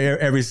won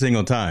every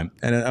single time.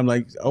 And I'm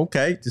like,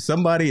 okay,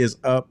 somebody is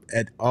up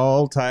at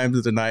all times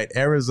of the night.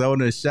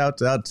 Arizona,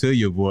 shouts out to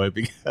you, boy,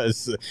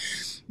 because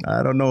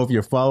I don't know if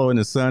you're following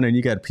the sun and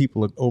you got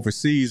people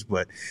overseas,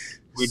 but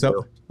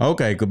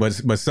okay, good.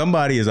 But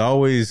somebody is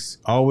always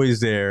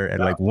there at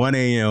like 1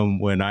 a.m.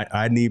 when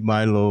I need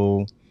my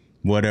little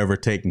whatever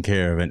taken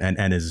care of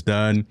and it's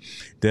done.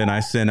 Then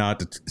I send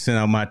out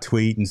my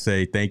tweet and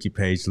say, thank you,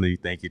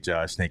 Pagely. Thank you,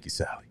 Josh. Thank you,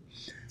 Sally.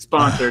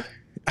 Sponsored.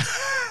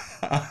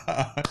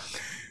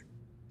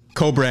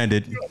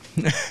 Co-branded.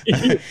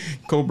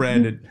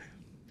 Co-branded.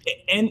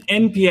 And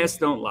NPS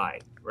don't lie,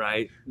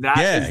 right?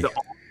 That's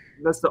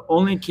the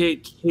only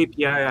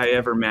KPI I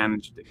ever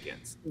managed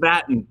against.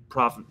 That and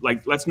profit,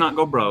 like let's not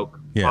go broke,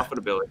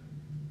 profitability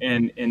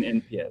and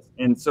NPS.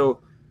 And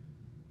so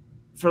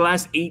for the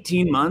last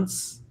 18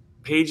 months,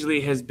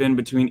 Pagely has been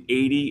between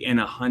 80 and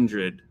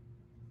 100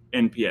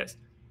 NPS.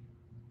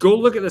 Go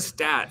look at the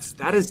stats.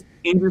 That is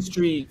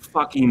industry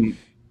fucking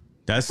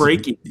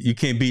breaking. You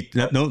can't beat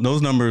that. No,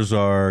 those numbers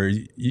are,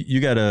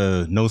 you got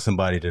to know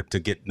somebody to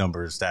get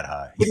numbers that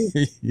high.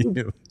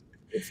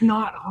 It's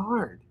not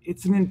hard.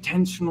 It's an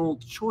intentional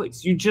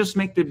choice. You just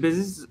make the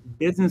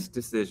business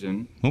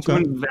decision to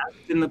invest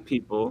in the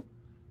people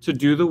to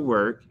do the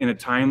work in a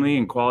timely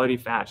and quality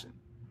fashion.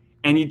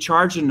 And you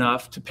charge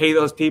enough to pay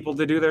those people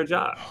to do their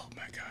job. Oh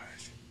my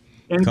gosh.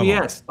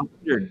 NPS,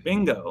 100,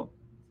 bingo.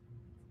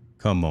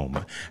 Come on,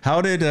 man.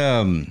 How did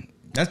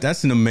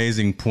that's an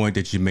amazing point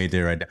that you made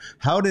there right now.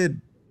 How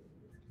did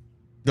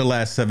the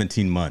last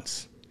 17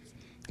 months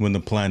when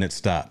the planet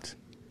stopped?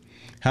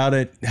 How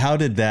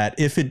did that,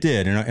 if it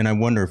did, and I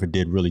wonder if it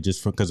did really,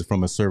 just because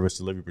from a service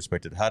delivery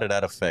perspective, how did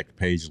that affect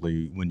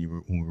Pagely when we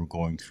were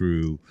going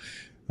through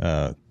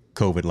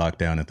COVID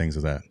lockdown and things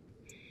of that?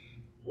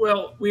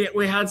 Well,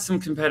 we had some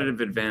competitive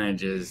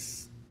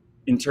advantages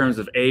in terms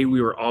of we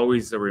were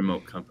always a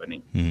remote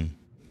company. Mm-hmm.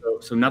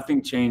 So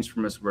nothing changed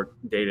from us work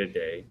day to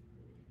day.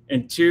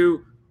 And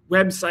two,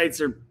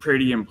 websites are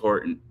pretty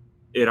important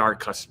at our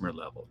customer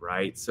level,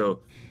 right?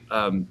 So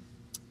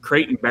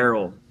Crate and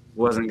Barrel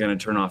wasn't going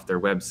to turn off their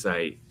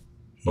website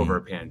over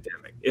a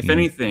pandemic. If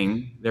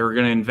anything, they were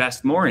going to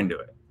invest more into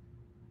it,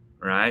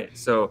 right?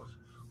 So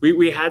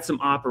we had some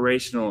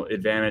operational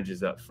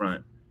advantages up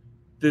front.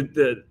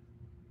 The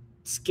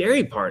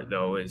scary part,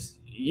 though, is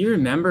you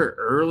remember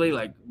early,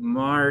 like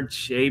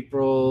March,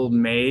 April,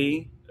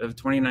 May of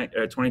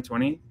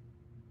 2020,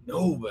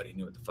 nobody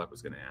knew what the fuck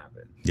was going to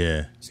happen.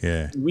 Yeah,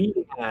 yeah.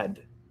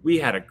 We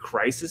had a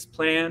crisis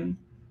plan.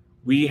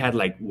 We had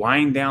like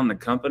wind down the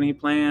company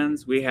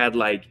plans. We had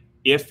like,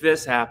 if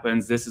this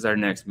happens, this is our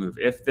next move.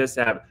 If this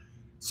happens,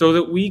 so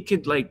that we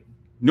could like,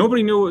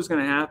 nobody knew what was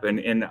going to happen.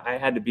 And I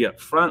had to be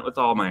upfront with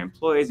all my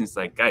employees. And it's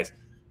like, guys,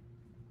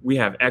 we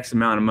have X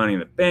amount of money in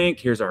the bank.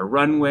 Here's our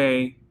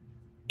runway.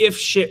 If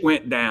shit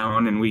went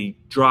down and we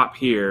drop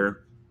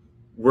here,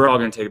 we're all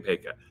going to take a pay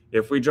cut.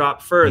 If we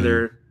drop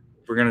further,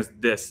 we're going to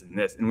this and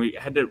this. And we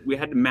had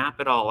to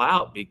map it all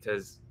out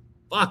because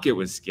fuck, it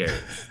was scary.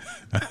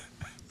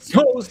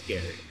 So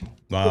scary.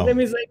 Wow. I mean,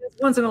 it's like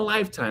it's once in a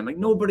lifetime. Like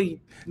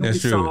nobody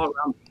saw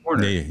around the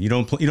corner. Yeah, you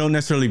don't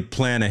necessarily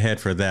plan ahead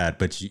for that,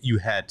 but you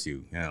had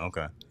to. Yeah,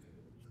 okay.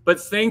 But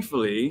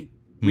thankfully,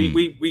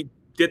 we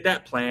did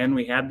that plan.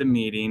 We had the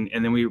meeting,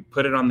 and then we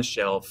put it on the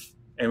shelf,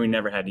 and we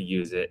never had to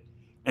use it.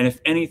 And if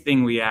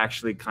anything, we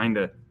actually kind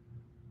of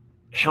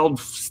held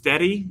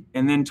steady.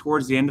 And then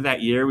towards the end of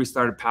that year, we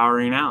started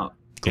powering out.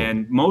 Cool.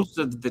 And most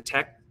of the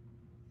tech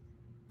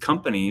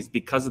companies,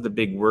 because of the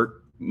big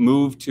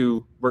move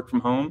to work from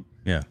home,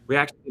 yeah, we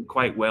actually did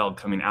quite well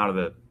coming out of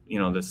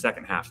the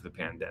second half of the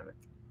pandemic.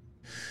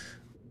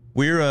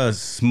 We're a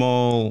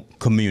small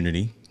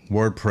community,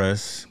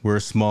 WordPress. We're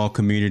a small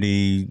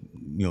community,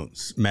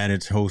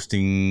 managed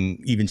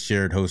hosting, even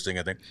shared hosting,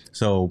 I think.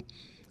 So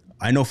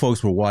I know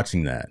folks were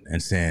watching that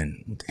and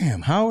saying,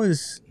 damn,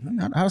 how's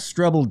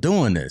Strebel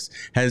doing this?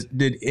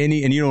 Did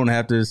any, and you don't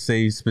have to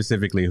say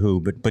specifically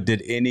who, but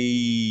did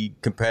any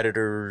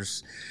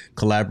competitors,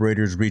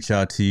 collaborators reach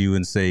out to you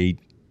and say,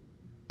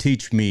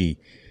 teach me,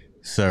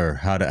 sir,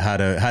 how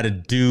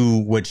to do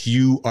what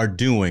you are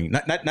doing?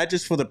 Not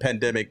just for the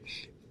pandemic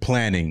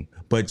planning,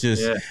 but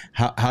just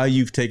how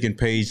you've taken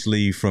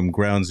Pagely from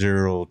ground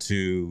zero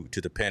to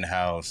the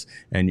penthouse,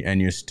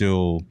 and you're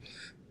still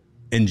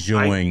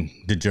enjoying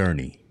the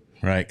journty,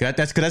 right?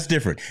 That's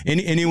different.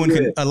 Anyone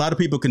can. A lot of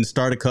people can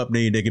start a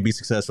company, they can be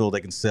successful,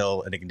 they can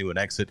sell, and they can do an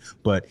exit.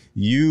 But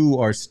you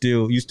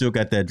still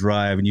got that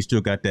drive, and you still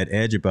got that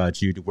edge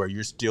about you to where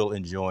you're still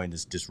enjoying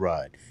this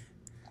ride.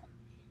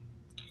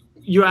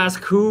 You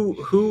ask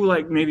who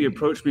like maybe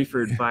approached me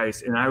for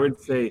advice, and I would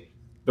say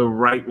the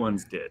right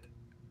ones did.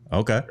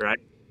 Okay. Right.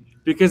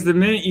 Because the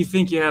minute you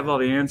think you have all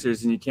the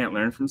answers and you can't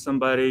learn from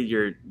somebody,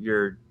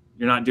 you're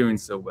not doing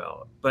so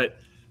well. But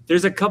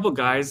there's a couple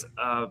guys.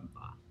 I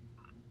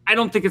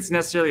don't think it's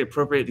necessarily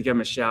appropriate to give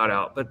them a shout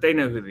out, but they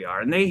know who they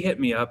are, and they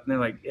hit me up and they're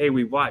like, "Hey,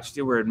 we watched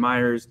you. We're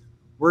admirers.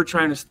 We're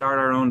trying to start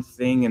our own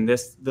thing in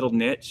this little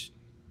niche,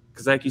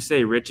 because like you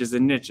say, riches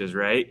and niches,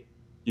 right?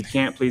 You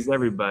can't please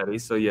everybody,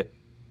 so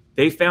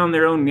they found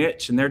their own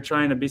niche and they're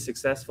trying to be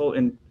successful."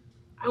 And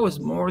I was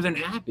more than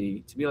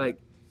happy to be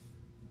like,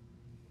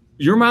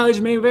 your mileage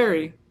may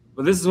vary,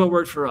 but this is what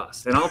worked for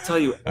us. And I'll tell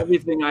you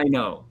everything I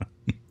know,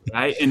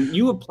 right? And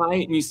you apply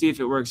it and you see if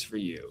it works for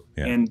you.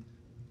 Yeah. And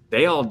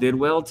they all did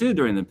well too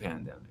during the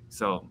pandemic.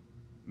 So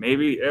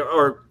maybe,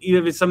 or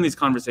even some of these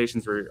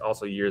conversations were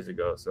also years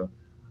ago. So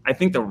I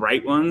think the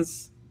right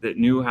ones that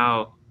knew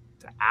how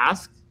to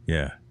ask,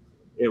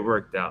 it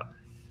worked out.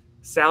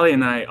 Sally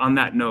and I, on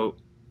that note,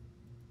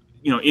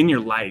 in your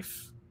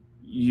life,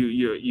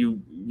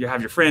 you have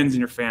your friends and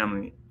your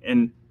family,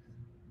 and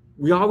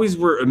we always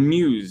were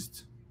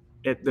amused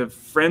at the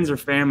friends or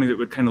family that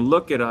would kind of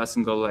look at us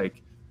and go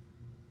like,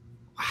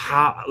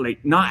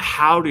 not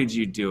how did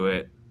you do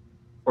it,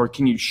 or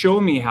can you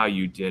show me how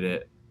you did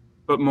it,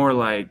 but more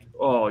like,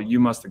 oh, you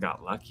must have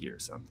got lucky or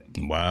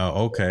something. Wow.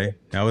 Okay.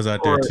 I was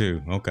out there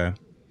too. Okay.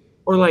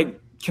 Or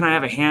like, can I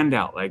have a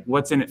handout? Like,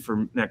 what's in it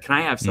for? Can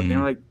I have something?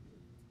 Like,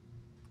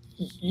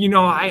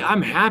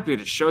 I'm happy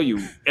to show you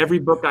every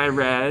book I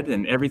read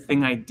and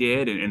everything I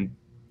did and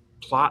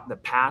plot the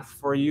path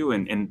for you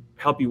and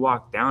help you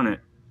walk down it.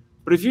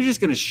 But if you're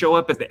just going to show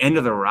up at the end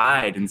of the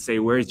ride and say,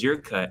 where's your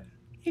cut?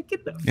 Hey,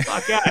 get the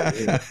fuck out of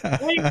here.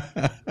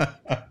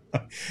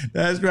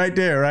 That's right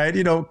there, right?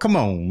 Come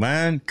on,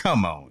 man.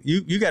 Come on.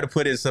 You got to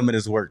put in some of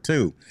this work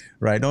too,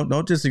 right?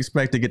 Don't just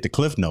expect to get the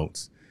Cliff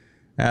Notes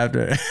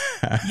after.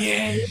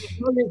 They're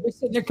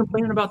sitting there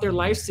complaining about their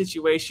life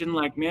situation.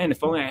 Like, man,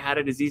 if only I had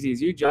it as easy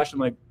as you, Josh. I'm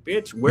like,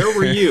 bitch, where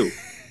were you?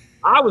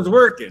 I was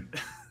working.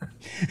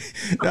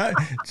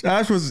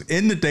 Josh was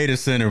in the data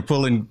center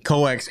pulling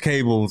coax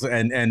cables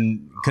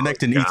and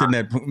connecting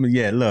Ethernet.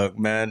 Yeah, look,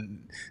 man.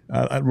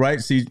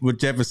 Right. See what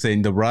Jeff was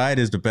saying. The ride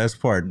is the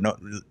best part. No,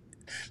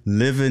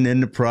 living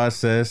in the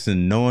process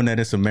and knowing that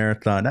it's a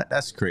marathon.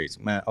 That's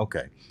crazy, man.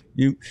 Okay.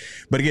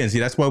 But again, see,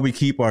 that's why we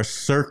keep our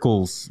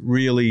circles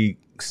really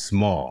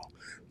small,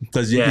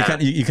 because you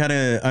kind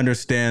of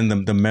understand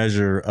the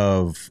measure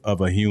of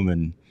a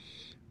human.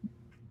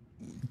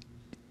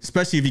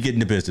 Especially if you get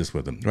into business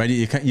with them, right?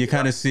 You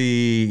kind of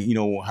see,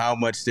 how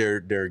much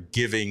they're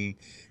giving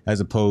as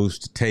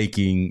opposed to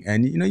taking,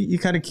 and you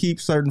kind of keep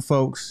certain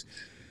folks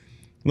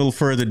a little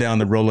further down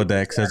the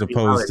Rolodex as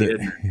opposed to,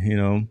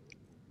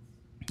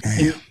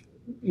 And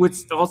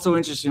what's also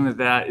interesting with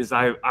that is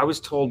I was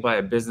told by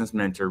a business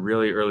mentor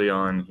really early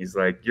on, he's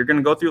like, you're going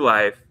to go through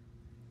life,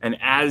 and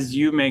as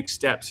you make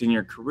steps in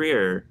your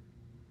career,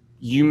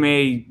 you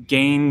may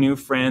gain new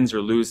friends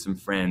or lose some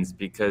friends,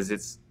 because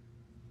it's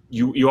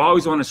you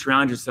always want to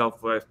surround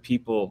yourself with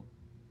people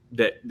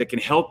that can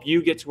help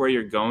you get to where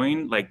you're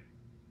going, like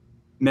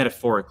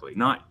metaphorically,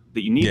 not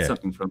that you need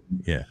something from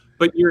them. Yeah.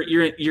 But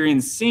you're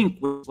in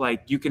sync with,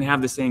 like, you can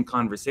have the same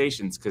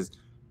conversations, because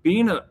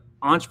being an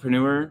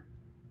entrepreneur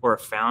or a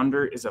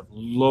founder is a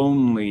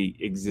lonely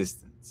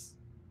existence,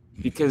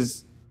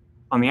 because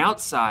on the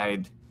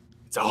outside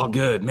it's all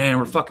good, man,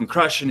 we're fucking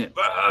crushing it.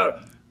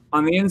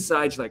 On the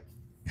inside you're like,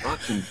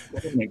 fucking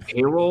make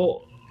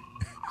payroll,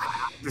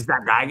 is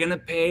that guy gonna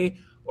pay,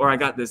 or I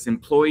got this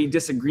employee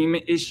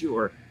disagreement issue,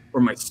 or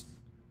my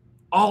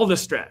all the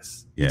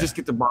stress. You just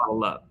get to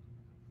bottle up,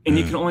 and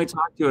you can only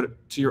talk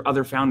to your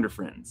other founder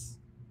friends.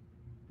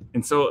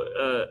 And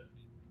so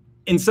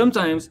and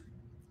sometimes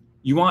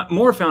you want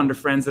more founder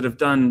friends that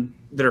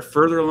are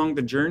further along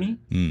the journey,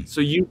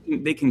 so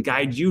they can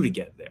guide you to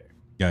get there.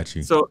 Got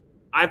you. So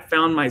I've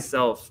found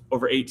myself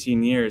over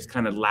 18 years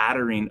kind of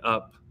laddering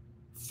up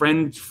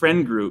friend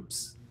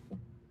groups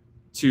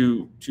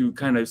to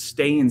kind of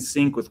stay in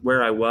sync with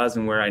where I was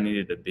and where I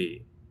needed to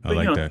be. I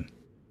like that.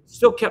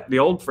 Still kept the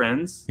old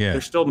friends. Yeah.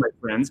 They're still my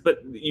friends, but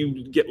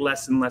you get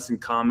less and less in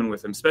common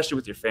with them, especially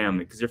with your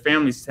family, because your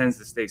family tends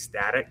to stay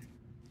static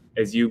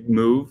as you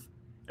move,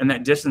 and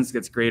that distance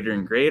gets greater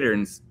and greater,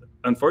 and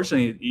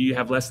unfortunately you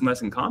have less and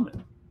less in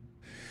common.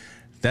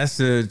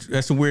 That's a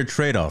weird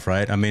trade-off,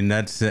 right? I mean,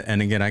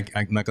 and again,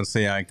 I'm not going to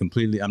say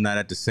I'm not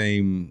at the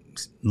same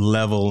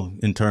level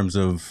in terms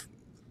of,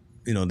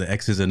 the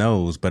X's and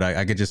O's, but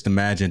I could just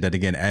imagine that,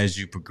 again, as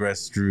you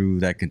progress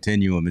through that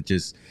continuum, it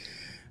just,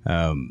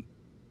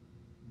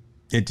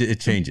 it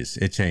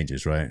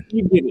changes, right?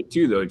 You did it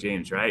too, though,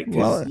 James, right?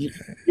 Well,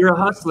 you're a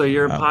hustler,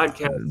 you're a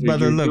podcaster.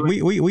 Brother, look,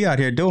 we out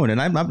here doing it.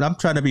 I'm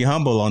trying to be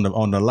humble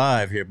on the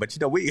live here, but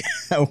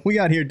we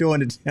out here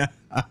doing it.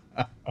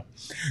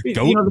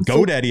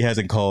 GoDaddy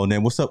hasn't called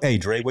in. What's up? Hey,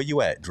 Dre, where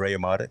you at? Dre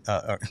Amada?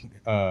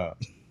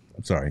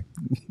 I'm sorry.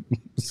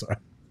 Sorry.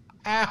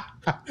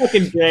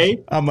 Fucking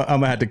Dre. I'm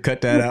gonna have to cut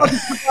that out.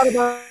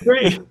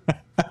 Dre.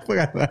 I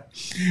forgot that.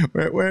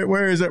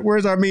 Where is it?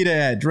 Where's our meter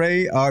at?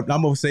 Dre, I'm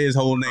gonna say his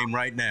whole name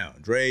right now.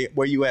 Dre,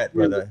 where you at,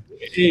 brother?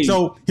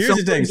 So here's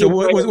the thing. So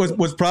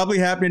what's probably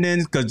happening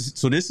is,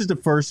 so this is the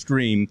first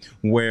stream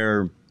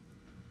where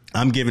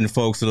I'm giving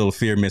folks a little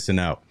fear missing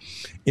out.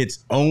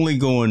 It's only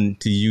going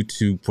to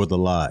YouTube for the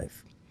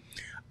live.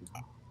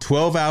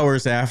 12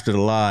 hours after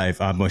the live,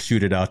 I'm going to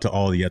shoot it out to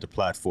all the other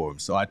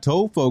platforms. So I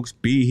told folks,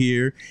 be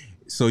here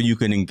so you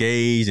can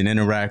engage and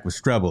interact with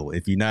Strebel.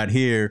 If you're not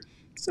here,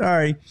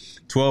 sorry,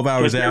 12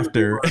 hours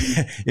after,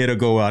 it'll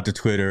go out to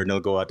Twitter and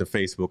it'll go out to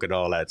Facebook and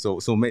all that.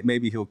 So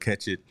maybe he'll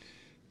catch it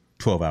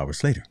 12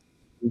 hours later.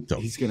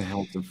 So he's gonna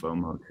help the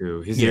FOMO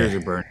too. His ears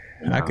are burning.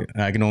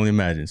 I can only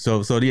imagine.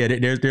 So yeah,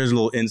 there's a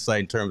little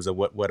insight in terms of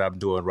what I'm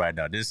doing right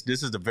now. This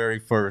is the very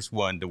first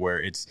one to where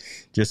it's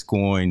just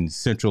going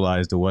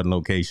centralized to one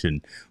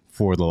location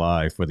for the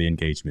live, for the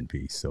engagement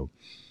piece. So,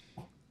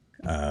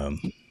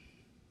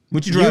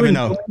 what you driving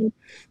now?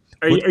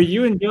 Are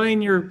you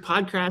enjoying your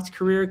podcast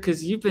career?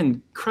 Because you've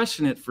been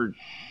crushing it for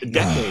a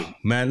decade.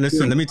 Man,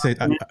 listen, let me tell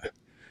you.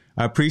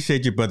 I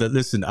appreciate you, brother.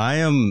 Listen, I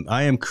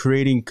am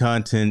creating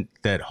content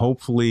that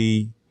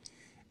hopefully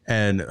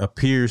and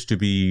appears to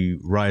be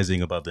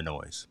rising above the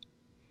noise,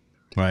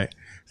 right?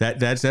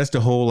 That's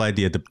the whole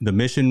idea. The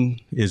mission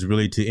is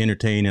really to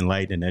entertain,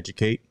 enlighten, and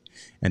educate.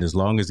 And as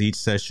long as each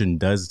session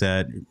does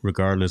that,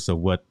 regardless of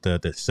what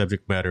the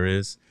subject matter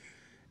is,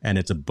 and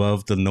it's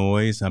above the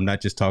noise, I'm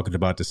not just talking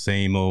about the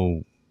same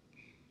old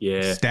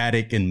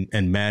static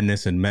and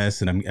madness and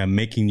mess, and I'm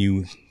making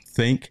you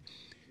think,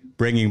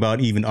 bringing about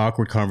even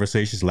awkward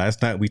conversations.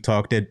 Last night we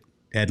talked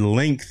at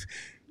length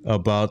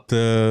about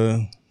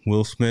the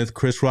Will Smith,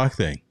 Chris Rock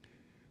thing,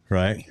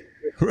 right?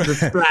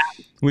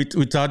 we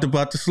talked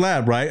about the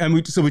slap, right? And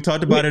we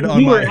talked about it on my.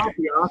 You were at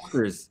the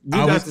Oscars. You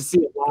got to see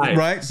it live,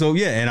 right? So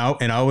yeah,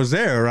 and I was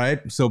there, right?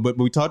 So, but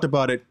we talked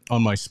about it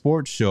on my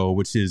sports show,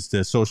 which is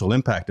the social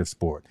impact of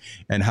sport,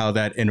 and how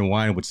that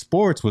intertwined with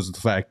sports was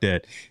the fact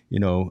that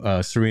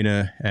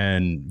Serena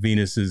and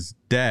Venus's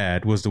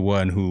dad was the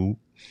one who.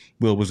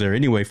 Will was there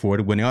anyway for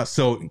it when out,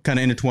 so kind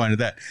of intertwined with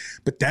that.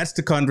 But that's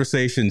the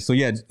conversation. So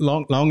yeah,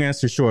 long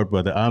answer short,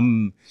 brother.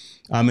 I'm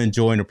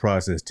enjoying the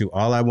process too.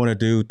 All I want to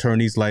do, turn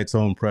these lights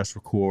on, press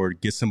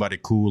record, get somebody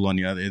cool on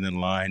the other end of the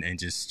line, and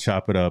just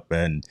chop it up.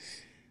 And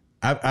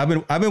I've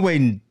been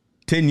waiting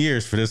 10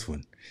 years for this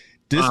one.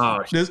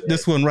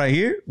 This one right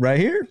here.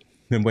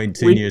 Been waiting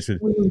 10 years for.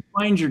 When you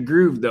find your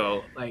groove,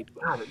 though, like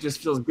God, it just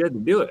feels good to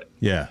do it.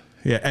 Yeah,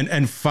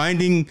 and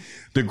finding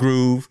the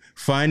groove,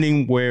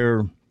 finding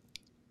where.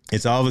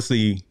 It's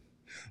obviously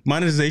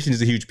monetization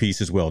is a huge piece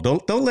as well.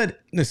 Don't let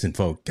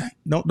folks.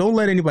 Don't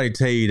let anybody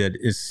tell you that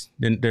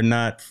they're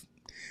not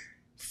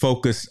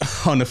focus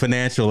on the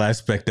financial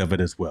aspect of it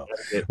as well,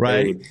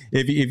 right?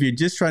 If you're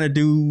just trying to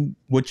do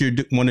what you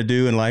want to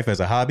do in life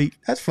as a hobby,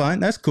 that's fine.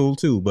 That's cool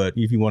too. But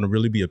if you want to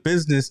really be a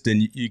business,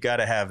 then you got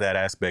to have that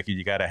aspect.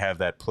 You got to have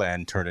that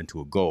plan turned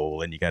into a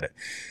goal, and you got to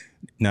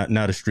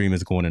now the stream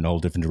is going in a whole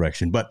different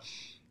direction. But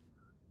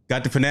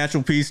got the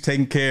financial piece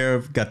taken care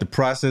of, got the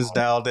process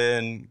dialed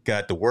in,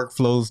 got the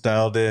workflows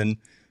dialed in,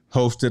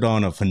 hosted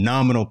on a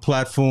phenomenal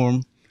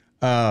platform.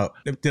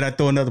 Did I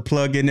throw another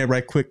plug in there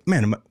right quick?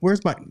 Man,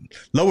 where's my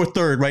lower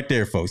third right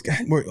there, folks?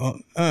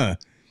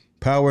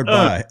 Powered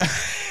by.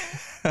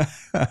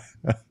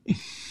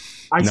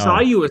 I saw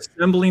you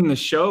assembling the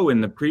show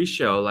in the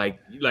pre-show, like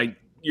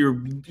you're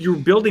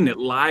building it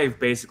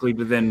live basically,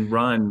 but then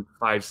run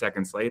 5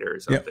 seconds later or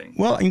something.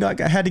 Yeah. Well,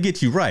 I had to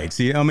get you right.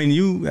 See, I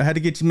mean, I had to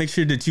get you make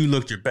sure that you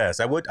looked your best.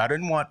 I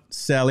didn't want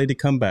Sally to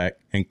come back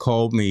and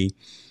call me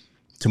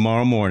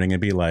tomorrow morning and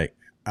be like,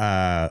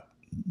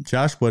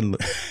 Josh wasn't.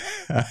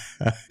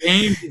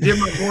 James, you did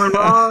my boy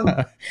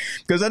wrong.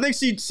 Because I think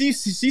she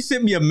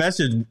sent me a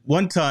message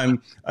one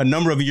time a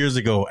number of years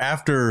ago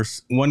after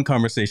one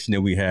conversation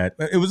that we had.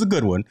 It was a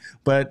good one,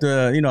 but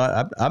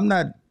I'm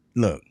not.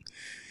 Look,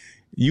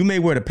 you may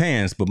wear the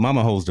pants, but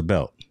Mama holds the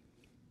belt.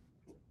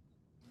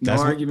 No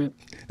argument.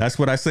 That's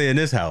what I say in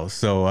this house.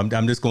 So I'm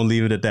just gonna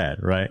leave it at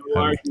that, right?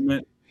 No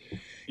argument.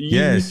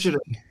 Yes.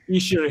 You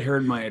should have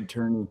heard my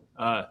attorney.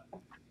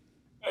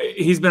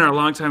 He's been our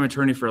longtime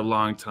attorney for a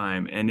long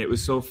time, and it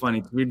was so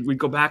funny. We'd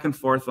go back and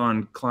forth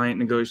on client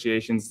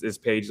negotiations as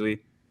Pagely,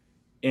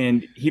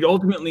 and he'd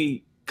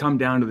ultimately come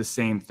down to the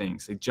same thing.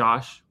 Say,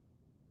 Josh,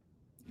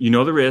 you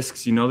know the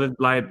risks, you know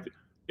that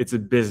it's a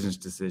business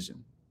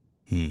decision.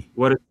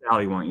 What does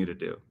Sally want you to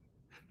do?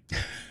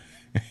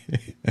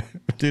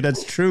 Dude,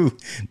 that's true.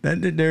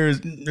 There's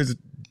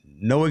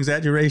no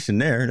exaggeration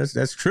there.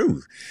 That's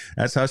true.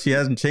 That's how she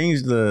hasn't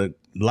changed the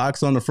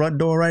locks on the front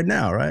door right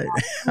now, right?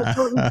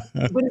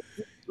 But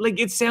like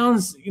it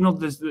sounds,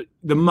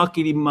 the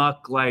muckety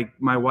muck, like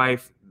my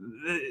wife.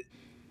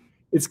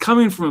 It's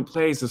coming from a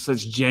place of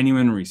such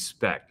genuine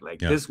respect. Like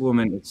this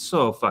woman is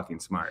so fucking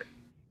smart,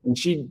 and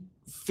she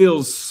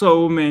fills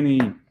so many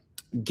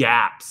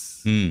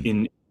gaps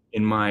in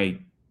my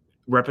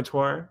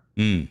repertoire.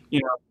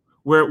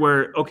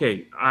 Where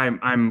okay,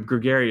 I'm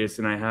gregarious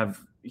and I have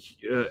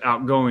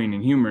outgoing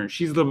and humor.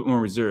 She's a little bit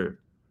more reserved.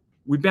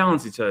 We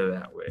balance each other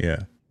that way. Yeah.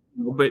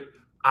 But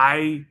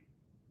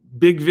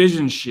big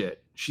vision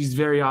shit. She's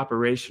very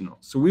operational.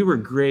 So we were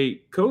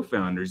great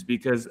co-founders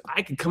because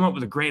I could come up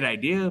with a great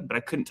idea, but I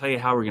couldn't tell you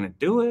how we're going to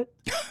do it.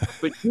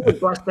 But she would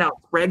bust out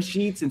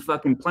spreadsheets and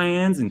fucking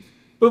plans and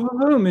boom, boom,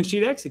 boom, and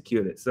she'd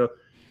execute it. So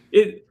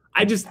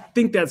I just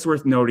think that's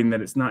worth noting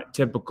that it's not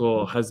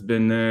typical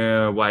husband,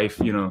 wife,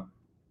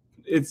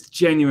 it's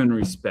genuine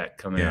respect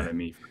coming out of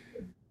me.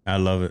 I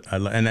love it.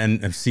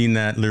 And I've seen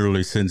that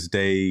literally since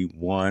day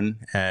one.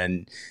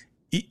 And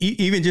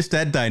even just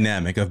that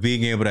dynamic of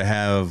being able to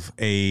have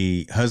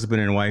a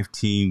husband and wife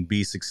team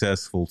be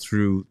successful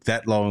through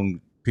that long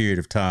period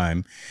of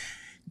time,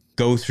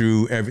 go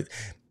through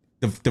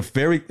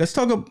let's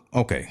talk about,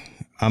 okay,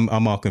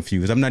 I'm all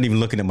confused. I'm not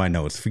even looking at my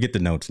notes. Forget the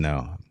notes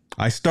now.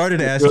 I started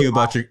to ask you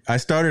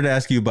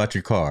about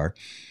your car,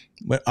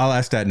 but I'll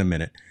ask that in a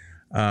minute.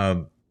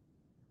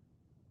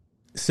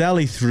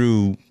 Sally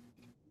threw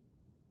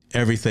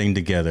everything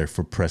together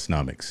for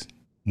Pressnomics.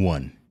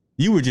 One,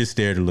 you were just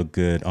there to look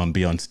good,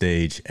 be on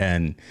stage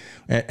and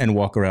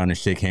walk around and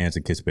shake hands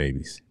and kiss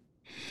babies.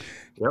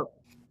 Yep.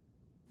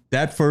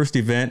 That first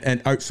event,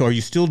 so are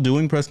you still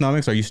doing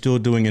Pressnomics? Are you still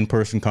doing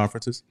in-person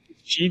conferences?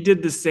 She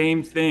did the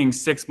same thing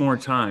 6 more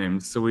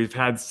times. So we've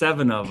had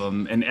 7 of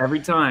them. And every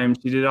time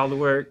she did all the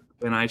work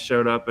and I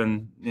showed up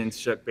and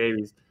shook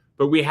babies.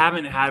 But we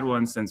haven't had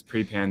one since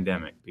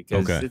pre-pandemic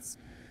because it's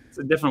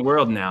a different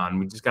world now. And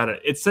we just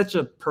it's such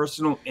a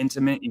personal,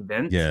 intimate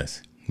event.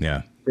 Yes.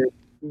 Yeah.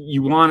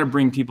 You want to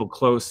bring people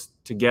close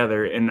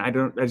together. And I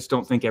just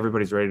don't think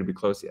everybody's ready to be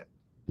close yet.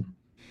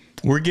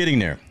 We're getting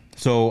there.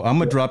 So I'm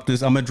going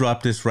to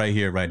drop this right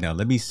here, right now.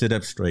 Let me sit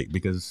up straight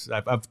because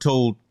I've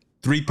told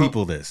 3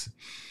 people this,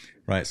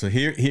 right? So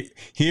here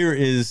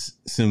is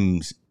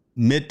some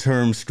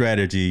midterm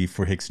strategy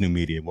for Hicks New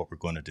Media, what we're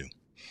going to do.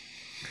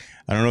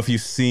 I don't know if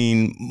you've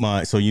seen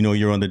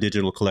you're on the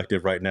Digital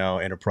Collective right now,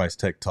 Enterprise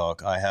Tech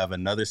Talk. I have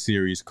another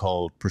series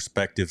called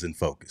Perspectives in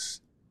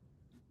Focus.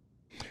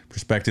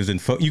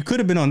 You could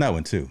have been on that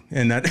one too.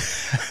 And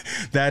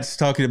that's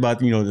talking about,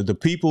 the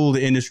people,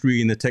 the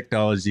industry, and the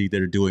technology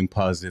that are doing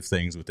positive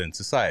things within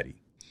society.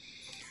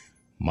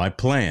 My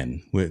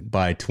plan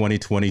by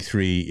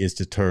 2023 is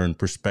to turn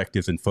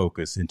Perspectives in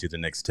Focus into the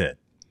next TED.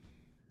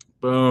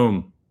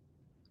 Boom.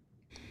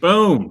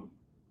 Boom.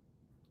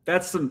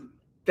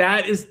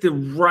 That is the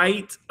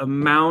right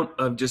amount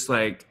of just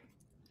like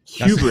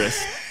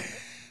hubris.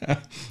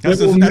 That's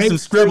some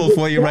Strebel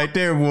for you right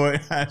there,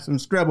 boy. That's some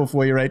Strebel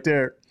for you right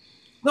there.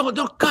 No,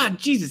 God,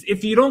 Jesus.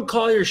 If you don't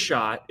call your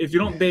shot, if you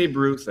don't Babe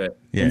Ruth it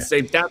and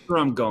say, that's where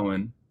I'm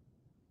going.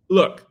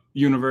 Look,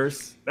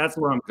 universe, that's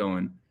where I'm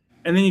going.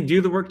 And then you do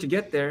the work to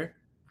get there.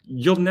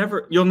 you'll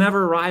never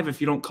arrive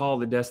if you don't call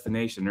the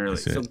destination early.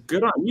 So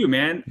good on you,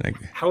 man.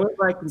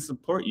 However I can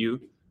support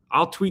you,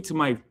 I'll tweet to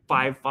my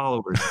 5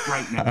 followers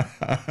right now.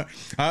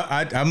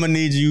 I'm gonna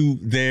need you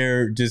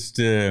there just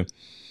to,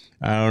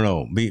 I don't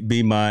know,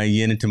 be my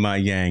yin into my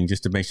yang,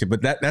 just to make sure.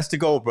 But that's the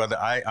goal, brother.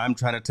 I'm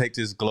trying to take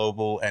this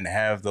global and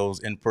have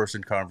those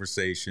in-person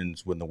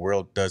conversations when the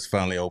world does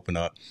finally open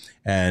up,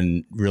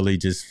 and really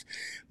just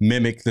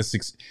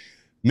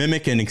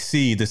mimic and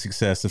exceed the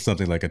success of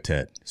something like a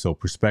TED. So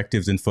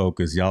perspectives and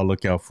focus, y'all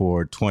look out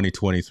for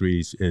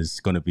 2023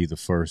 is going to be the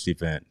first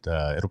event.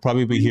 It'll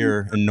probably be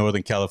here in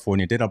Northern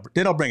California. Then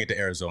I'll bring it to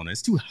Arizona.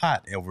 It's too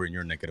hot over in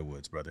your neck of the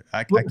woods, brother.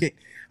 I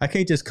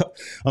can't just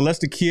unless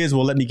the kids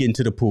will let me get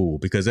into the pool,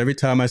 because every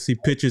time I see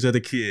pictures of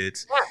the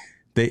kids,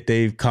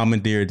 they've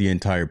commandeered the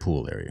entire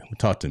pool area.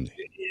 Talk to me.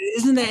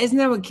 Isn't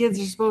that what kids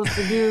are supposed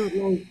to do?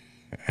 Like,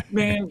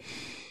 man.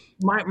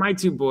 My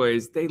 2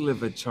 boys, they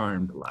live a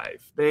charmed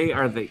life. They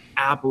are the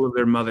apple of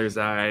their mother's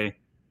eye.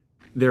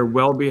 They're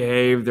well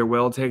behaved. They're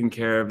well taken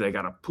care of. They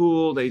got a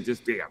pool. They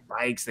got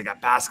bikes. They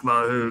got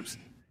basketball hoops,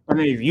 and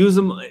they use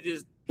them.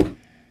 I'm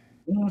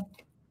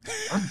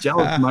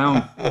jealous of my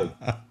own kids.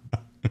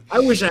 I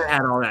wish I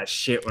had all that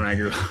shit when I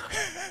grew up.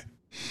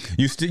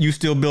 You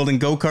still building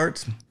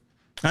go-karts?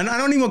 And I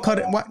don't even call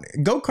it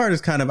go-kart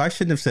is kind of, I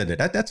shouldn't have said it.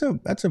 That's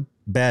a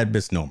bad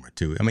misnomer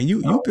too. I mean,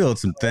 you build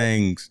some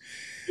things.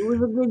 It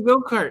was a good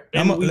go-kart.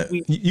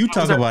 You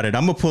talk about it.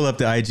 I'm gonna pull up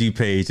the IG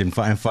page and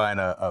find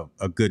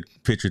a good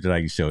picture that I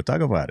can show.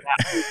 Talk about it.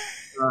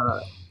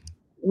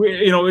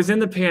 It was in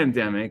the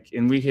pandemic,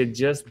 and we had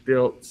just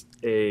built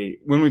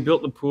when we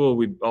built the pool,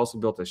 we also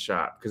built a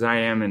shop, because I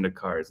am into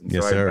cars. And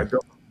yes, so sir. I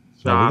built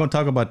a shop. We're gonna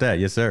talk about that.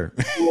 Yes, sir.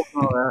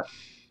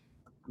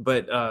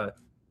 But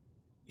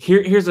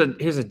here's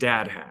a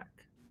dad hack.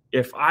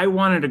 If I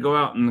wanted to go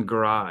out in the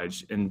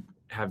garage and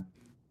have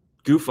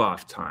goof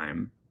off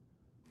time,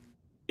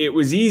 it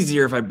was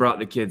easier if I brought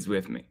the kids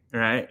with me,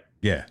 right?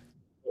 Yeah.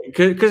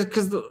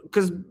 Because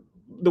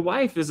the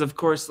wife is, of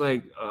course,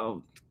 like,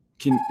 oh,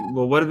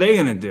 what are they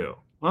gonna do?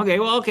 Okay,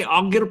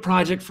 I'll get a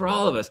project for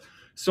all of us.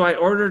 So I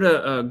ordered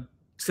a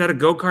set of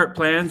go-kart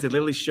plans. They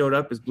literally showed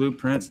up as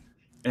blueprints,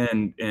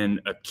 and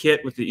a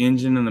kit with the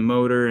engine and the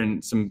motor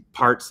and some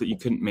parts that you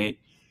couldn't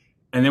make.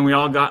 And then we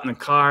all got in the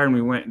car and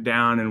we went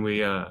down, and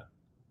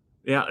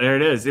there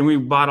it is. And we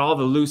bought all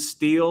the loose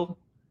steel.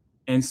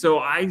 And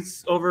so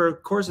over a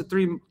course of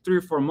 3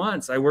 or 4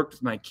 months, I worked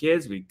with my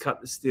kids. We cut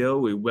the steel,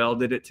 we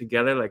welded it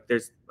together. Like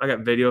I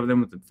got video of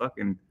them with the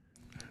fucking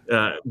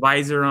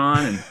visor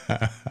on,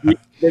 and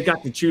they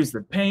got to choose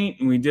the paint,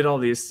 and we did all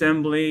the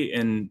assembly,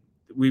 and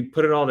we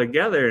put it all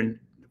together, and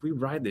we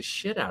ride the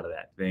shit out of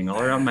that thing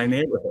all around my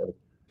neighborhood.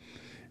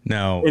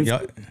 Now,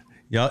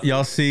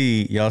 y'all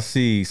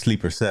see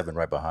Sleeper 7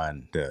 right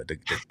behind the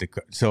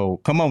so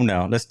come on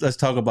now, let's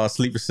talk about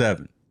Sleeper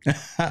 7.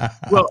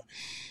 Well,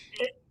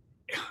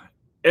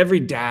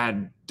 every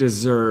dad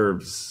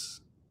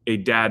deserves a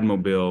dad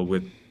mobile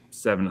with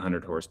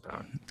 700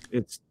 horsepower.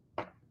 It's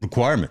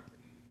requirement.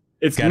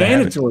 It's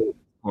mandatory at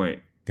this point.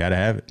 Gotta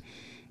have it.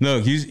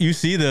 Look, you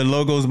see the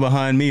logos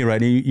behind me,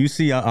 right? You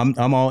see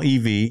I'm all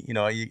EV.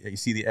 You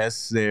see the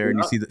S there,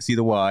 and you see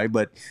the Y.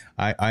 But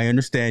I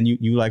understand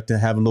you like to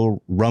have a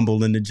little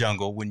rumble in the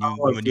jungle when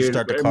you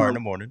start the car in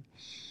the morning.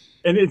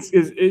 And it's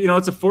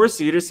a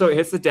 4-seater, so it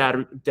hits the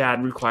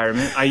dad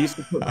requirement. I used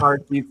to put car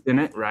seats in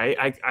it, right?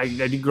 I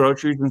do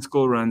groceries and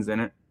school runs in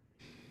it.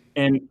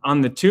 And on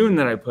the tune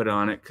that I put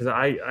on it, because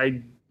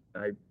I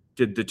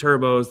did the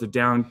turbos, the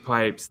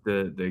downpipes,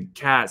 the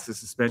cats, the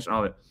suspension,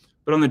 all that.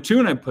 But on the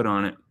tune I put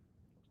on it,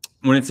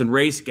 when it's in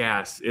race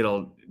gas,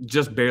 it'll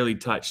just barely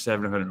touch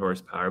 700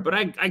 horsepower. But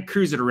I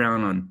cruise it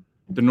around on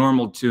the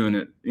normal tune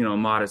at a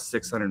modest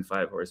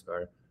 605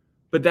 horsepower.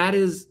 But that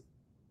is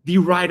the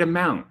right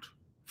amount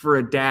for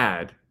a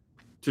dad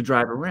to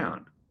drive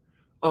around.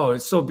 Oh,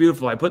 it's so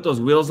beautiful. I put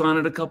those wheels on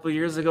it a couple of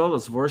years ago,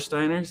 those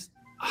Vorsteiners.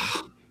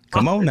 Oh,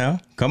 Come on now.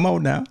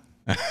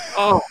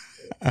 Oh,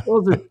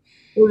 those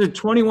are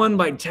 21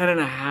 by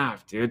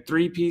 10.5, dude.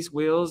 3-piece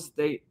wheels.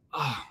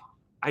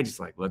 I just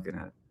like looking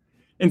at it.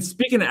 And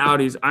speaking of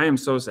Audis, I am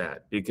so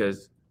sad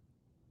because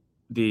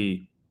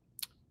I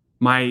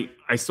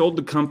sold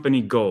the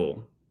company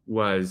goal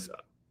was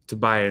to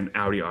buy an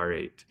Audi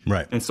R8.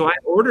 Right. And so I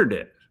ordered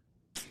it.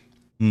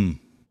 And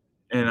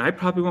I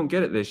probably won't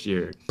get it this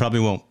year. Probably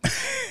won't.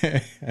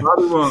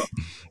 Probably won't.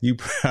 You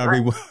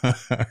probably won't.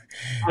 I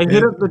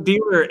hit up the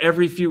dealer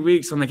every few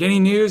weeks. I'm like, any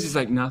news? He's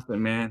like,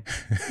 nothing, man.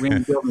 We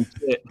ain't building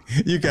shit.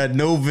 You got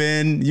no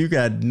VIN. You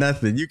got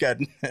nothing. You got.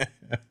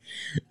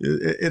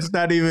 It's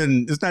not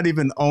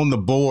even on the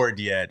board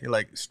yet. You're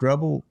like,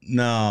 Strebel?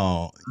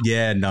 No.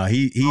 Yeah, no.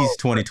 He's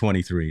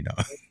 2023. No.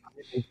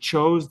 I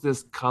chose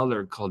this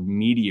color called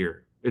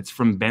Meteor. It's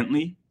from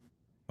Bentley.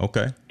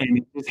 Okay. And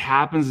it just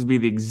happens to be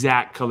the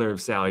exact color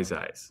of Sally's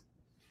eyes.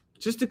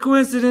 Just a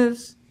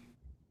coincidence,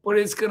 but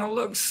it's going to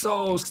look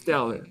so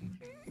stellar.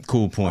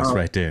 Cool points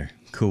right there.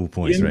 Cool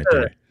points right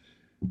there.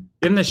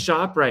 In the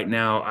shop right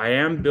now, I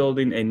am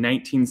building a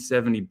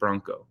 1970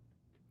 Bronco.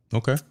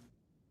 Okay.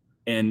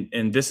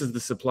 And this is the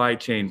supply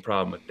chain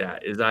problem with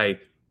that is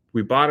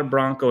we bought a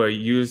Bronco, a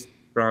used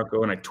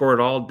Bronco, and I tore it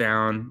all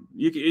down.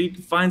 You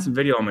can find some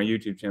video on my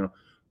YouTube channel.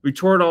 We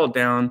tore it all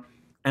down,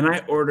 and I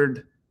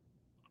ordered.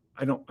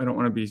 I don't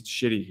want to be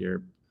shitty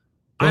here.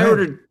 I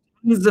ordered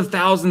tens of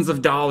thousands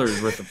of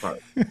dollars worth of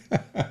parts.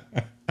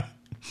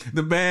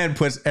 The man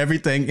puts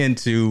everything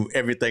into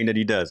everything that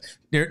he does.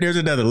 There's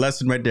another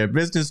lesson right there.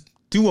 Business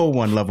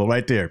 201 level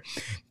right there.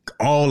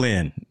 All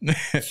in.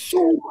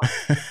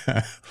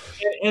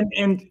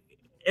 and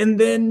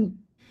then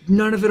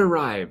none of it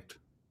arrived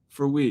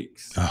for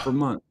weeks, for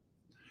months.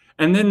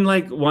 And then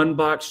like one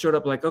box showed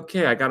up like,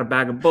 okay, I got a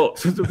bag of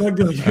bolts. and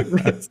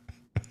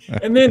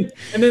then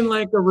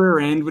like a rear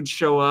end would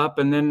show up,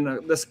 and then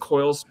this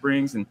coil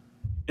springs, and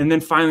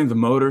then finally the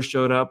motor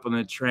showed up on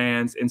the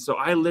trans. And so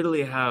I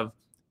literally have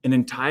an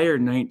entire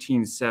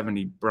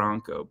 1970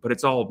 Bronco, but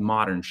it's all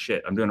modern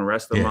shit. I'm doing a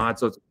rest of the mod.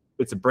 So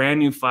it's a brand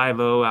new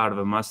 5.0 out of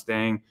a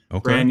Mustang,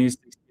 brand new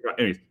 60.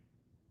 Anyways,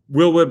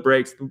 Willwood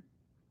brakes, and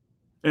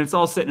it's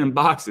all sitting in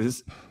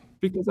boxes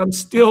because I'm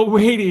still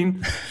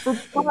waiting for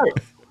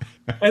parts.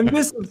 And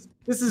this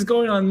is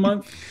going on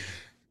month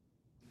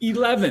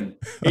 11.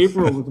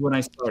 April was when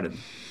I started.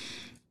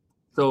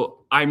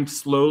 So I'm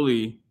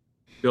slowly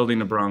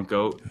building a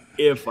Bronco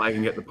if I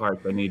can get the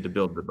parts I need to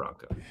build the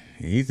Bronco.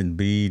 Ethan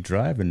be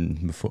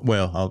driving before.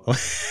 Well,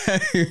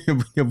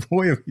 your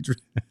boy will be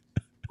driving.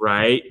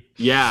 Right?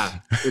 Yeah.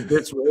 At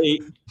this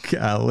rate.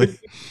 Golly.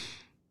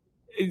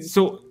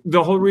 So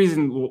the whole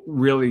reason,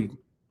 really,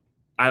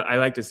 I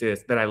like to say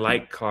this, that I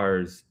like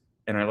cars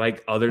and I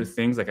like other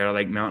things. Like I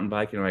like mountain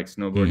biking, I like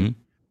snowboarding,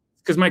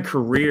 because my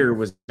career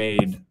was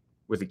made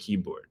with a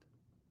keyboard.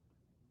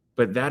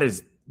 But that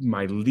is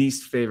my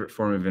least favorite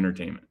form of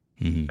entertainment.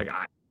 Like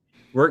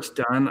work's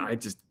done, I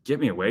just get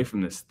me away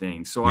from this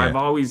thing. So I've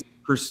always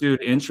pursued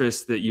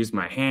interests that use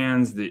my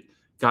hands, that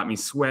got me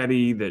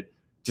sweaty, that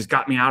just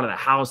got me out of the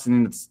house, and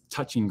then it's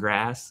touching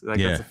grass. Like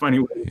that's a funny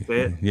way to say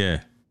it.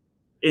 Yeah.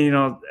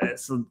 And,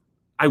 so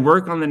I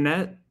work on the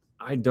net.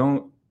 I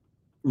don't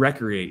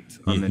recreate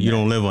on the net. You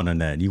don't live on the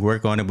net. You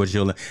work on it, but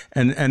you'll.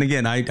 And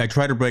again, I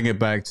try to bring it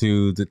back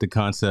to the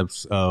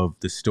concepts of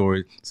the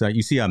story. So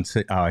you see how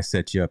I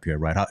set you up here,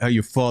 right? How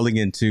you're falling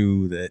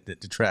into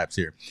the traps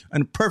here,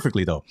 and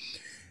perfectly though.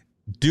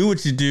 Do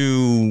what you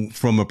do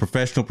from a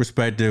professional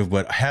perspective,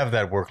 but have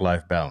that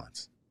work-life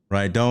balance.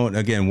 Right. Don't,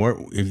 again, work.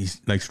 If you,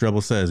 like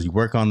Strebel says, you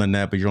work on the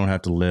net, but you don't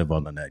have to live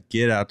on the net.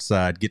 Get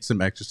outside, get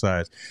some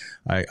exercise.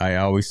 I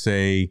always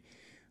say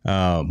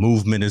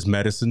movement is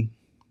medicine.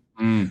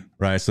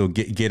 Right. So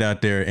get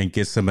out there and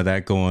get some of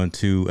that going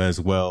too as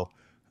well.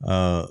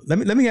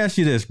 Let me ask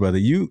you this, brother.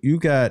 You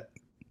got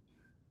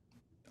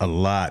a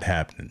lot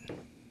happening.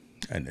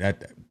 And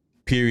at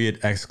period,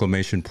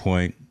 exclamation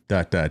point, ...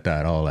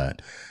 all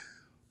that.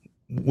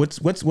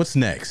 What's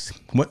next?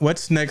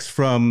 What's next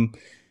from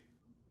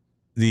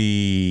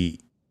the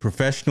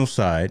professional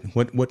side?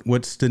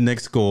 What's the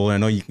next goal? I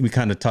know we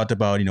kind of talked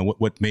about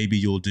what maybe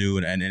you'll do,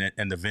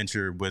 and the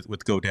venture with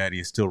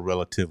GoDaddy is still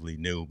relatively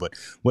new. But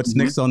what's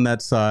next on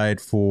that side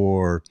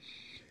for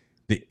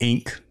the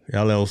Inc.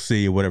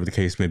 LLC or whatever the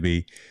case may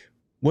be?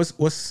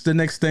 What's the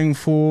next thing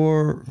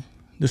for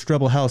the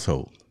Strebel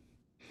household?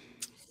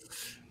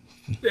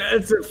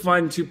 That's a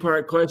fun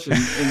two-part question.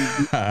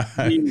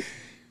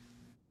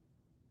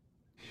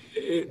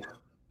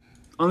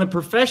 On the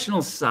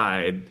professional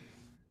side,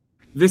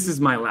 this is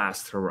my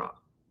last hurrah.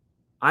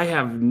 I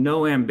have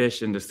no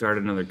ambition to start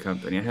another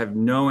company. I have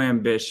no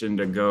ambition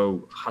to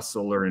go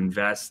hustle or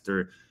invest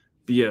or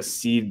be a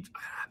seed.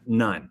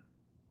 None.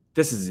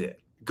 This is it.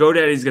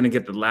 GoDaddy's going to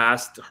get the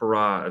last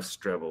hurrah of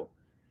Strebel,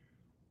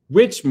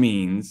 which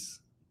means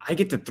I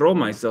get to throw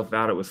myself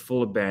at it with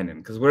full abandon.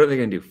 Because what are they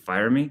going to do?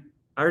 Fire me?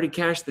 I already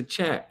cashed the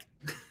check.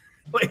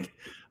 Like,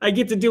 I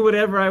get to do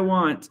whatever I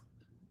want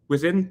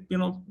within,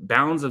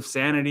 bounds of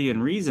sanity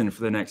and reason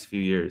for the next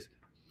few years.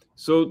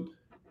 So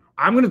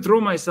I'm going to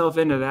throw myself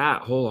into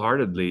that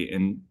wholeheartedly.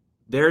 And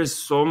there's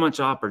so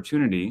much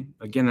opportunity.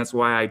 Again, that's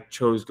why I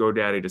chose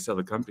GoDaddy to sell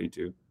the company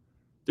to.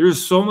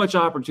 There's so much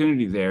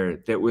opportunity there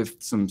that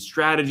with some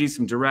strategy,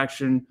 some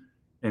direction,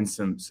 and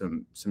some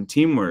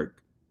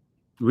teamwork,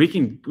 we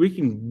can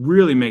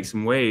really make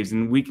some waves,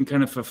 and we can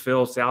kind of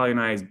fulfill Sally and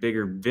I's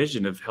bigger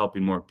vision of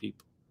helping more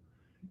people.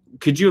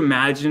 Could you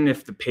imagine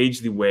if the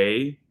Pagely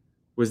Way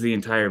was the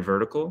entire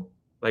vertical?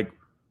 Like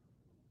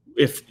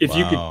if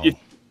you could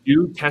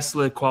do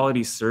Tesla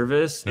quality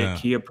service at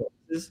Kia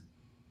prices,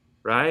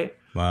 right?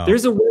 Wow.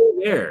 There's a way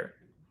there,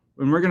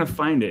 and we're going to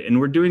find it. And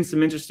we're doing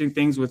some interesting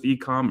things with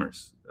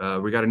e-commerce.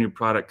 We got a new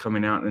product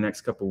coming out in the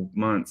next couple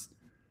months,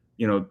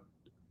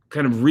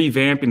 kind of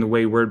revamping the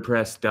way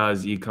WordPress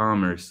does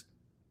e-commerce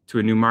to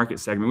a new market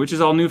segment, which is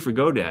all new for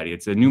GoDaddy.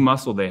 It's a new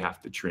muscle they have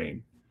to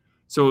train.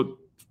 So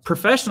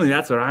professionally,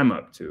 that's what I'm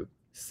up to.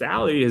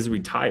 Sally is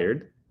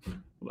retired.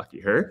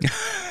 Lucky her.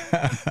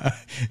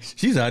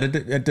 She's out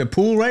at the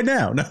pool right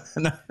now.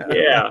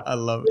 Yeah. I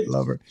love it.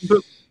 Love her.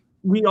 But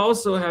we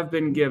also have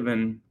been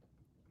given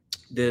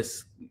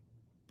this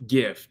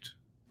gift.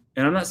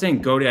 And I'm not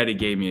saying GoDaddy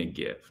gave me a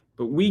gift,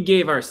 but we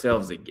gave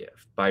ourselves a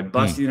gift by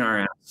busting our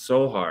ass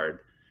so hard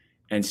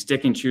and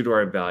sticking true to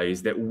our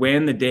values that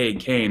when the day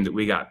came that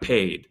we got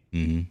paid,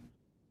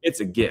 it's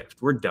a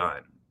gift. We're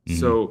done.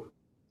 So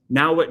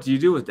now what do you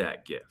do with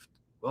that gift?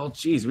 Well,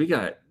 geez, we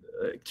got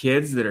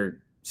kids that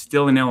are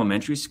still in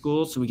elementary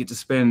school, so we get to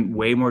spend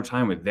way more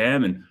time with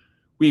them. And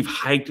we've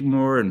hiked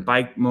more and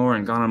biked more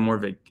and gone on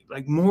more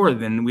more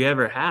than we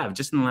ever have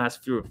just in the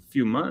last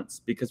few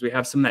months because we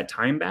have some of that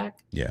time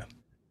back. Yeah.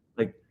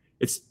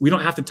 We don't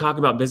have to talk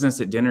about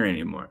business at dinner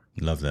anymore.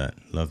 Love that.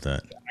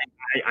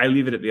 I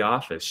leave it at the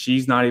office.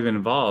 She's not even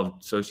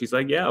involved. So she's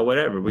like, yeah,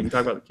 whatever. We can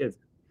talk about the kids.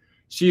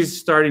 She's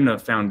starting a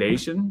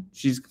foundation.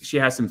 She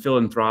has some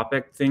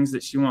philanthropic things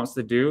that she wants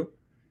to do.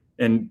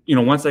 And,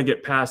 once I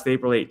get past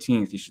April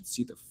 18th, you should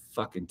see the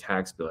fucking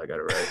tax bill I got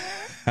to write.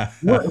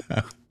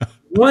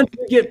 Once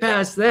we get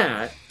past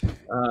that,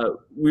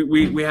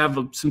 we have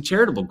some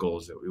charitable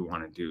goals that we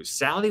want to do.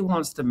 Sally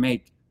wants to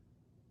make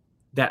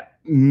that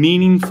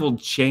meaningful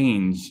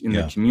change in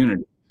the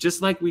community,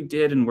 just like we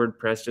did in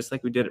WordPress, just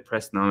like we did at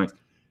Pressnomics.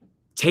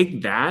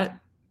 Take that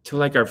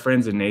to our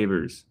friends and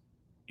neighbors,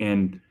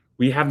 and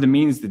we have the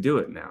means to do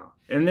it now.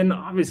 And then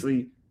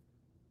obviously,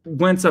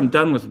 once I'm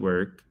done with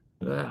work,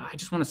 I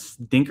just want to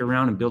stink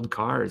around and build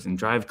cars and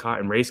drive cars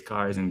and race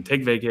cars and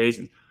take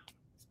vacations.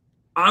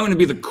 I'm going to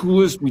be the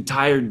coolest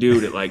retired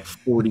dude at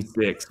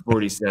 46,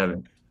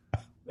 47.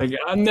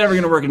 I'm never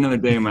going to work another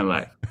day in my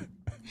life.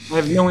 I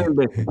have no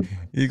ambition.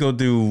 You're going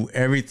to do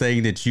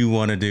everything that you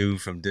want to do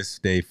from this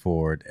day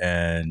forward.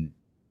 And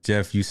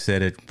Jeff, you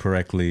said it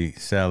correctly.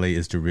 Sally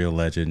is the real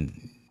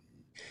legend.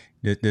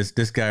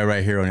 This guy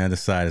right here on the other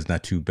side is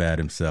not too bad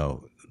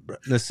himself.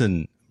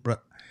 Listen, bro,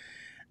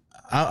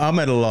 I'm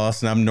at a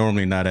loss, and I'm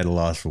normally not at a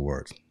loss for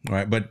words. All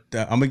right, but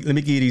let me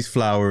give you these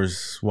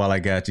flowers while I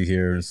got you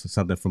here. It's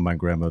something from my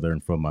grandmother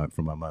and from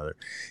my mother.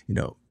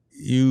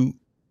 You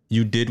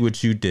did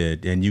what you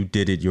did, and you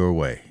did it your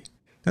way.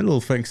 That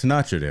little Frank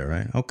Sinatra there,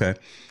 right? Okay,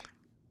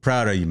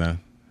 proud of you, man.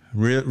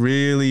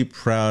 Really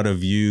proud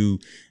of you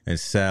and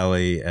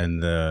Sally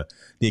and the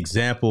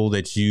example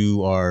that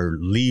you are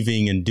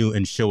leaving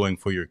and showing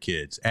for your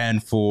kids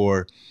and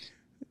for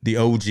the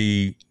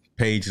OG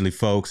Pagely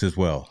folks as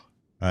well.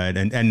 Right.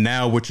 And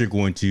now what you're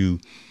going to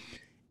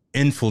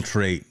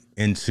infiltrate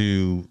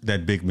into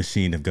that big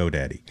machine of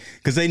GoDaddy,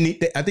 because I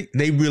think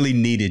they really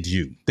needed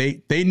you.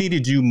 They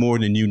needed you more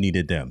than you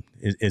needed them.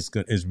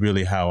 Is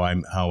really how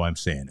I'm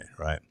saying it.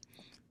 Right.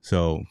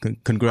 So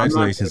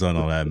congratulations on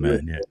all that,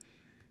 man. Yeah.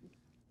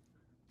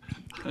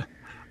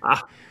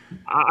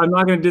 I'm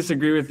not going to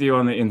disagree with you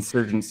on the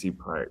insurgency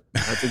part.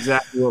 That's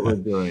exactly what we're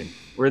doing.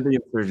 We're the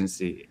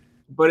insurgency,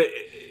 but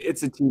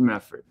it's a team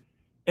effort.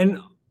 And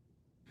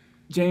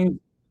James,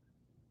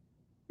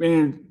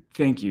 man,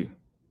 thank you.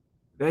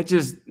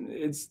 It's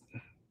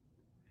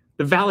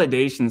the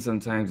validation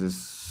sometimes is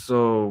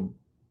so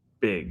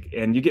big,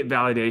 and you get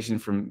validation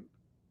from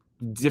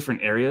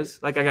different areas.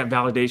 I got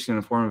validation in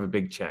the form of a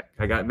big check.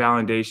 I got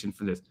validation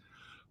for this,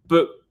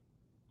 but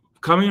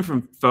coming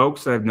from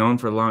folks that I've known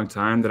for a long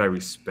time that I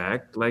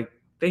respect,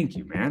 thank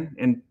you, man.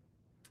 And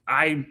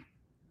I'm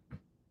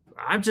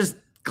just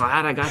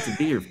glad I got to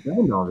be your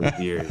friend all these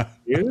years,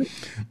 dude.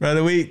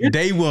 Brother,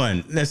 day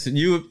one. Listen,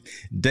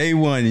 day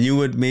one,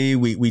 you and me,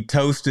 we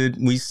toasted,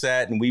 we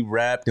sat and we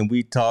rapped and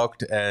we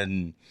talked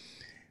and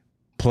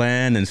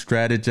planned and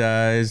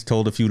strategized,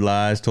 told a few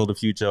lies, told a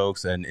few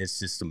jokes, and it's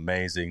just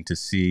amazing to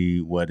see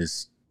what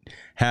has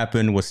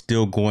happened, what's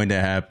still going to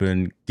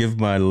happen. Give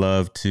my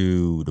love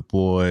to the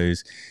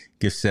boys.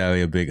 Give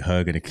Sally a big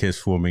hug and a kiss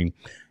for me.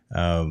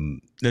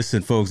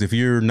 Listen, folks, if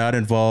you're not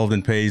involved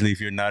in Pagely,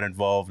 if you're not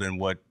involved in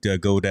what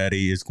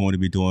GoDaddy is going to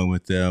be doing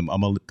with them,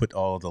 I'm going to put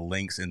all the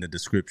links in the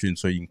description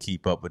so you can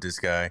keep up with this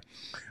guy.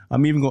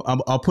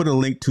 I'll put a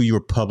link to your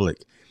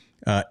public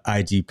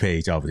IG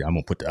page. Obviously, I'm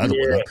gonna put the other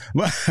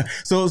one up,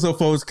 so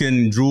folks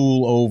can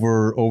drool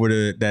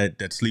over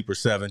that Sleeper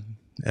 7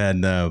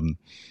 and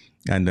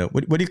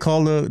what do you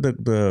call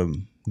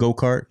the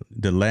go-kart?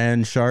 The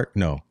land shark?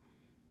 No,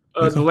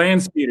 the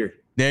land speeder.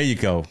 There you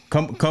go.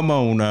 Come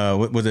on.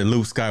 Was it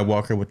Luke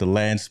Skywalker with the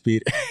land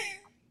speed?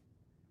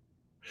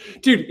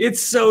 Dude,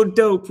 it's so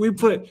dope. We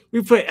put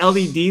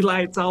LED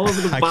lights all over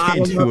the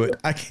bottom.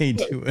 I can't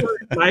do it.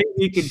 Right?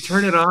 You can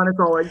turn it on. It's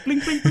all like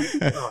blink, blink,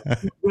 blink. Oh,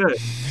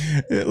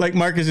 good. Like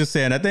Marcus is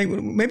saying, I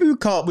think maybe we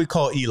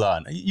call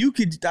Elon.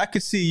 I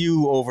could see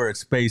you over at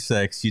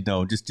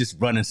SpaceX, just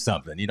running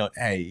something.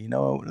 Hey,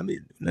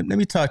 let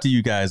me talk to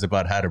you guys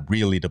about how to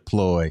really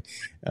deploy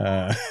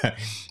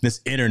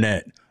this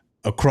internet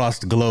across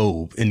the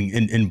globe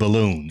in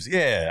balloons.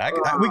 Yeah,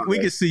 we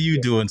could see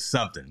you doing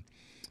something.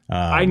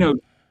 I know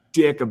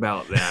dick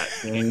about that.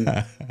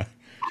 I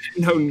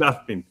know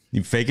nothing.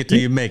 You fake it till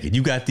you make it.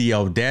 You got the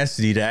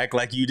audacity to act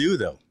like you do,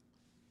 though.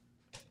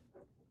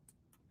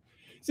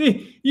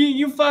 See,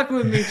 you fuck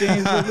with me,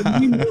 James.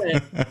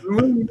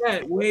 When we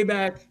met way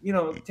back,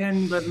 10,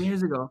 11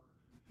 years ago,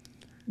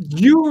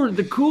 you were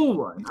the cool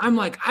one. I'm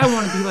like, I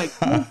want to be like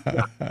this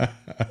guy.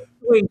 The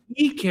way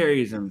he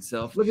carries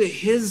himself. Look at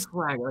his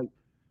swag.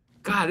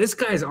 God, this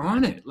guy's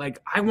on it. Like,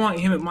 I want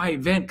him at my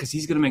event because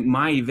he's going to make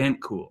my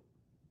event cool.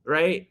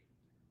 Right.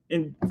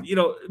 And,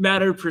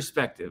 matter of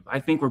perspective. I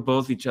think we're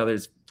both each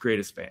other's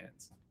greatest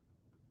fans.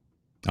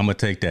 I'm going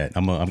to take that.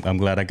 I'm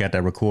glad I got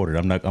that recorded.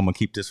 I'm going to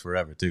keep this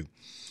forever too.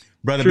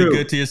 Brother, True. Be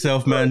good to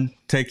yourself, man.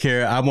 Take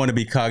care. I want to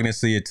be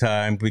cognizant of your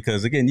time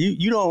because again,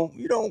 you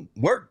don't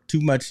work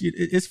too much.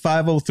 It's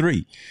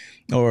 5:03,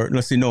 or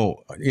let's see,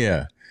 no,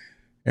 yeah,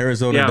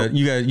 Arizona.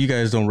 Yeah. You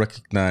guys don't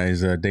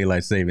recognize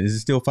daylight saving. Is it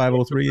still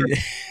 5:03?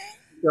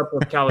 Up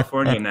with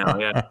California now,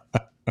 yeah.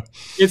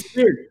 It's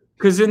weird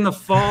because in the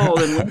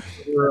fall and winter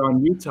we're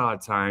on Utah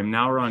time.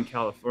 Now we're on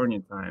California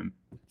time,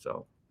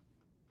 so.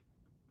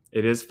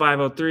 It is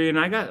 5:03, and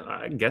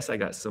I guess I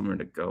got somewhere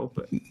to go.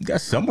 But you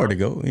got somewhere to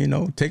go,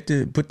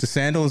 put the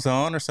sandals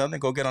on or something.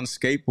 Go get on a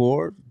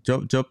skateboard,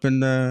 jump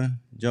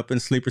in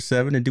Sleeper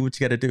 7, and do what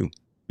you got to do.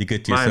 Be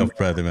good to yourself,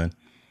 brother, man.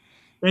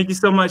 Thank you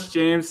so much,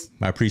 James.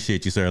 I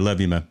appreciate you, sir. I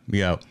love you, man.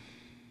 We out.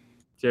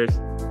 Cheers.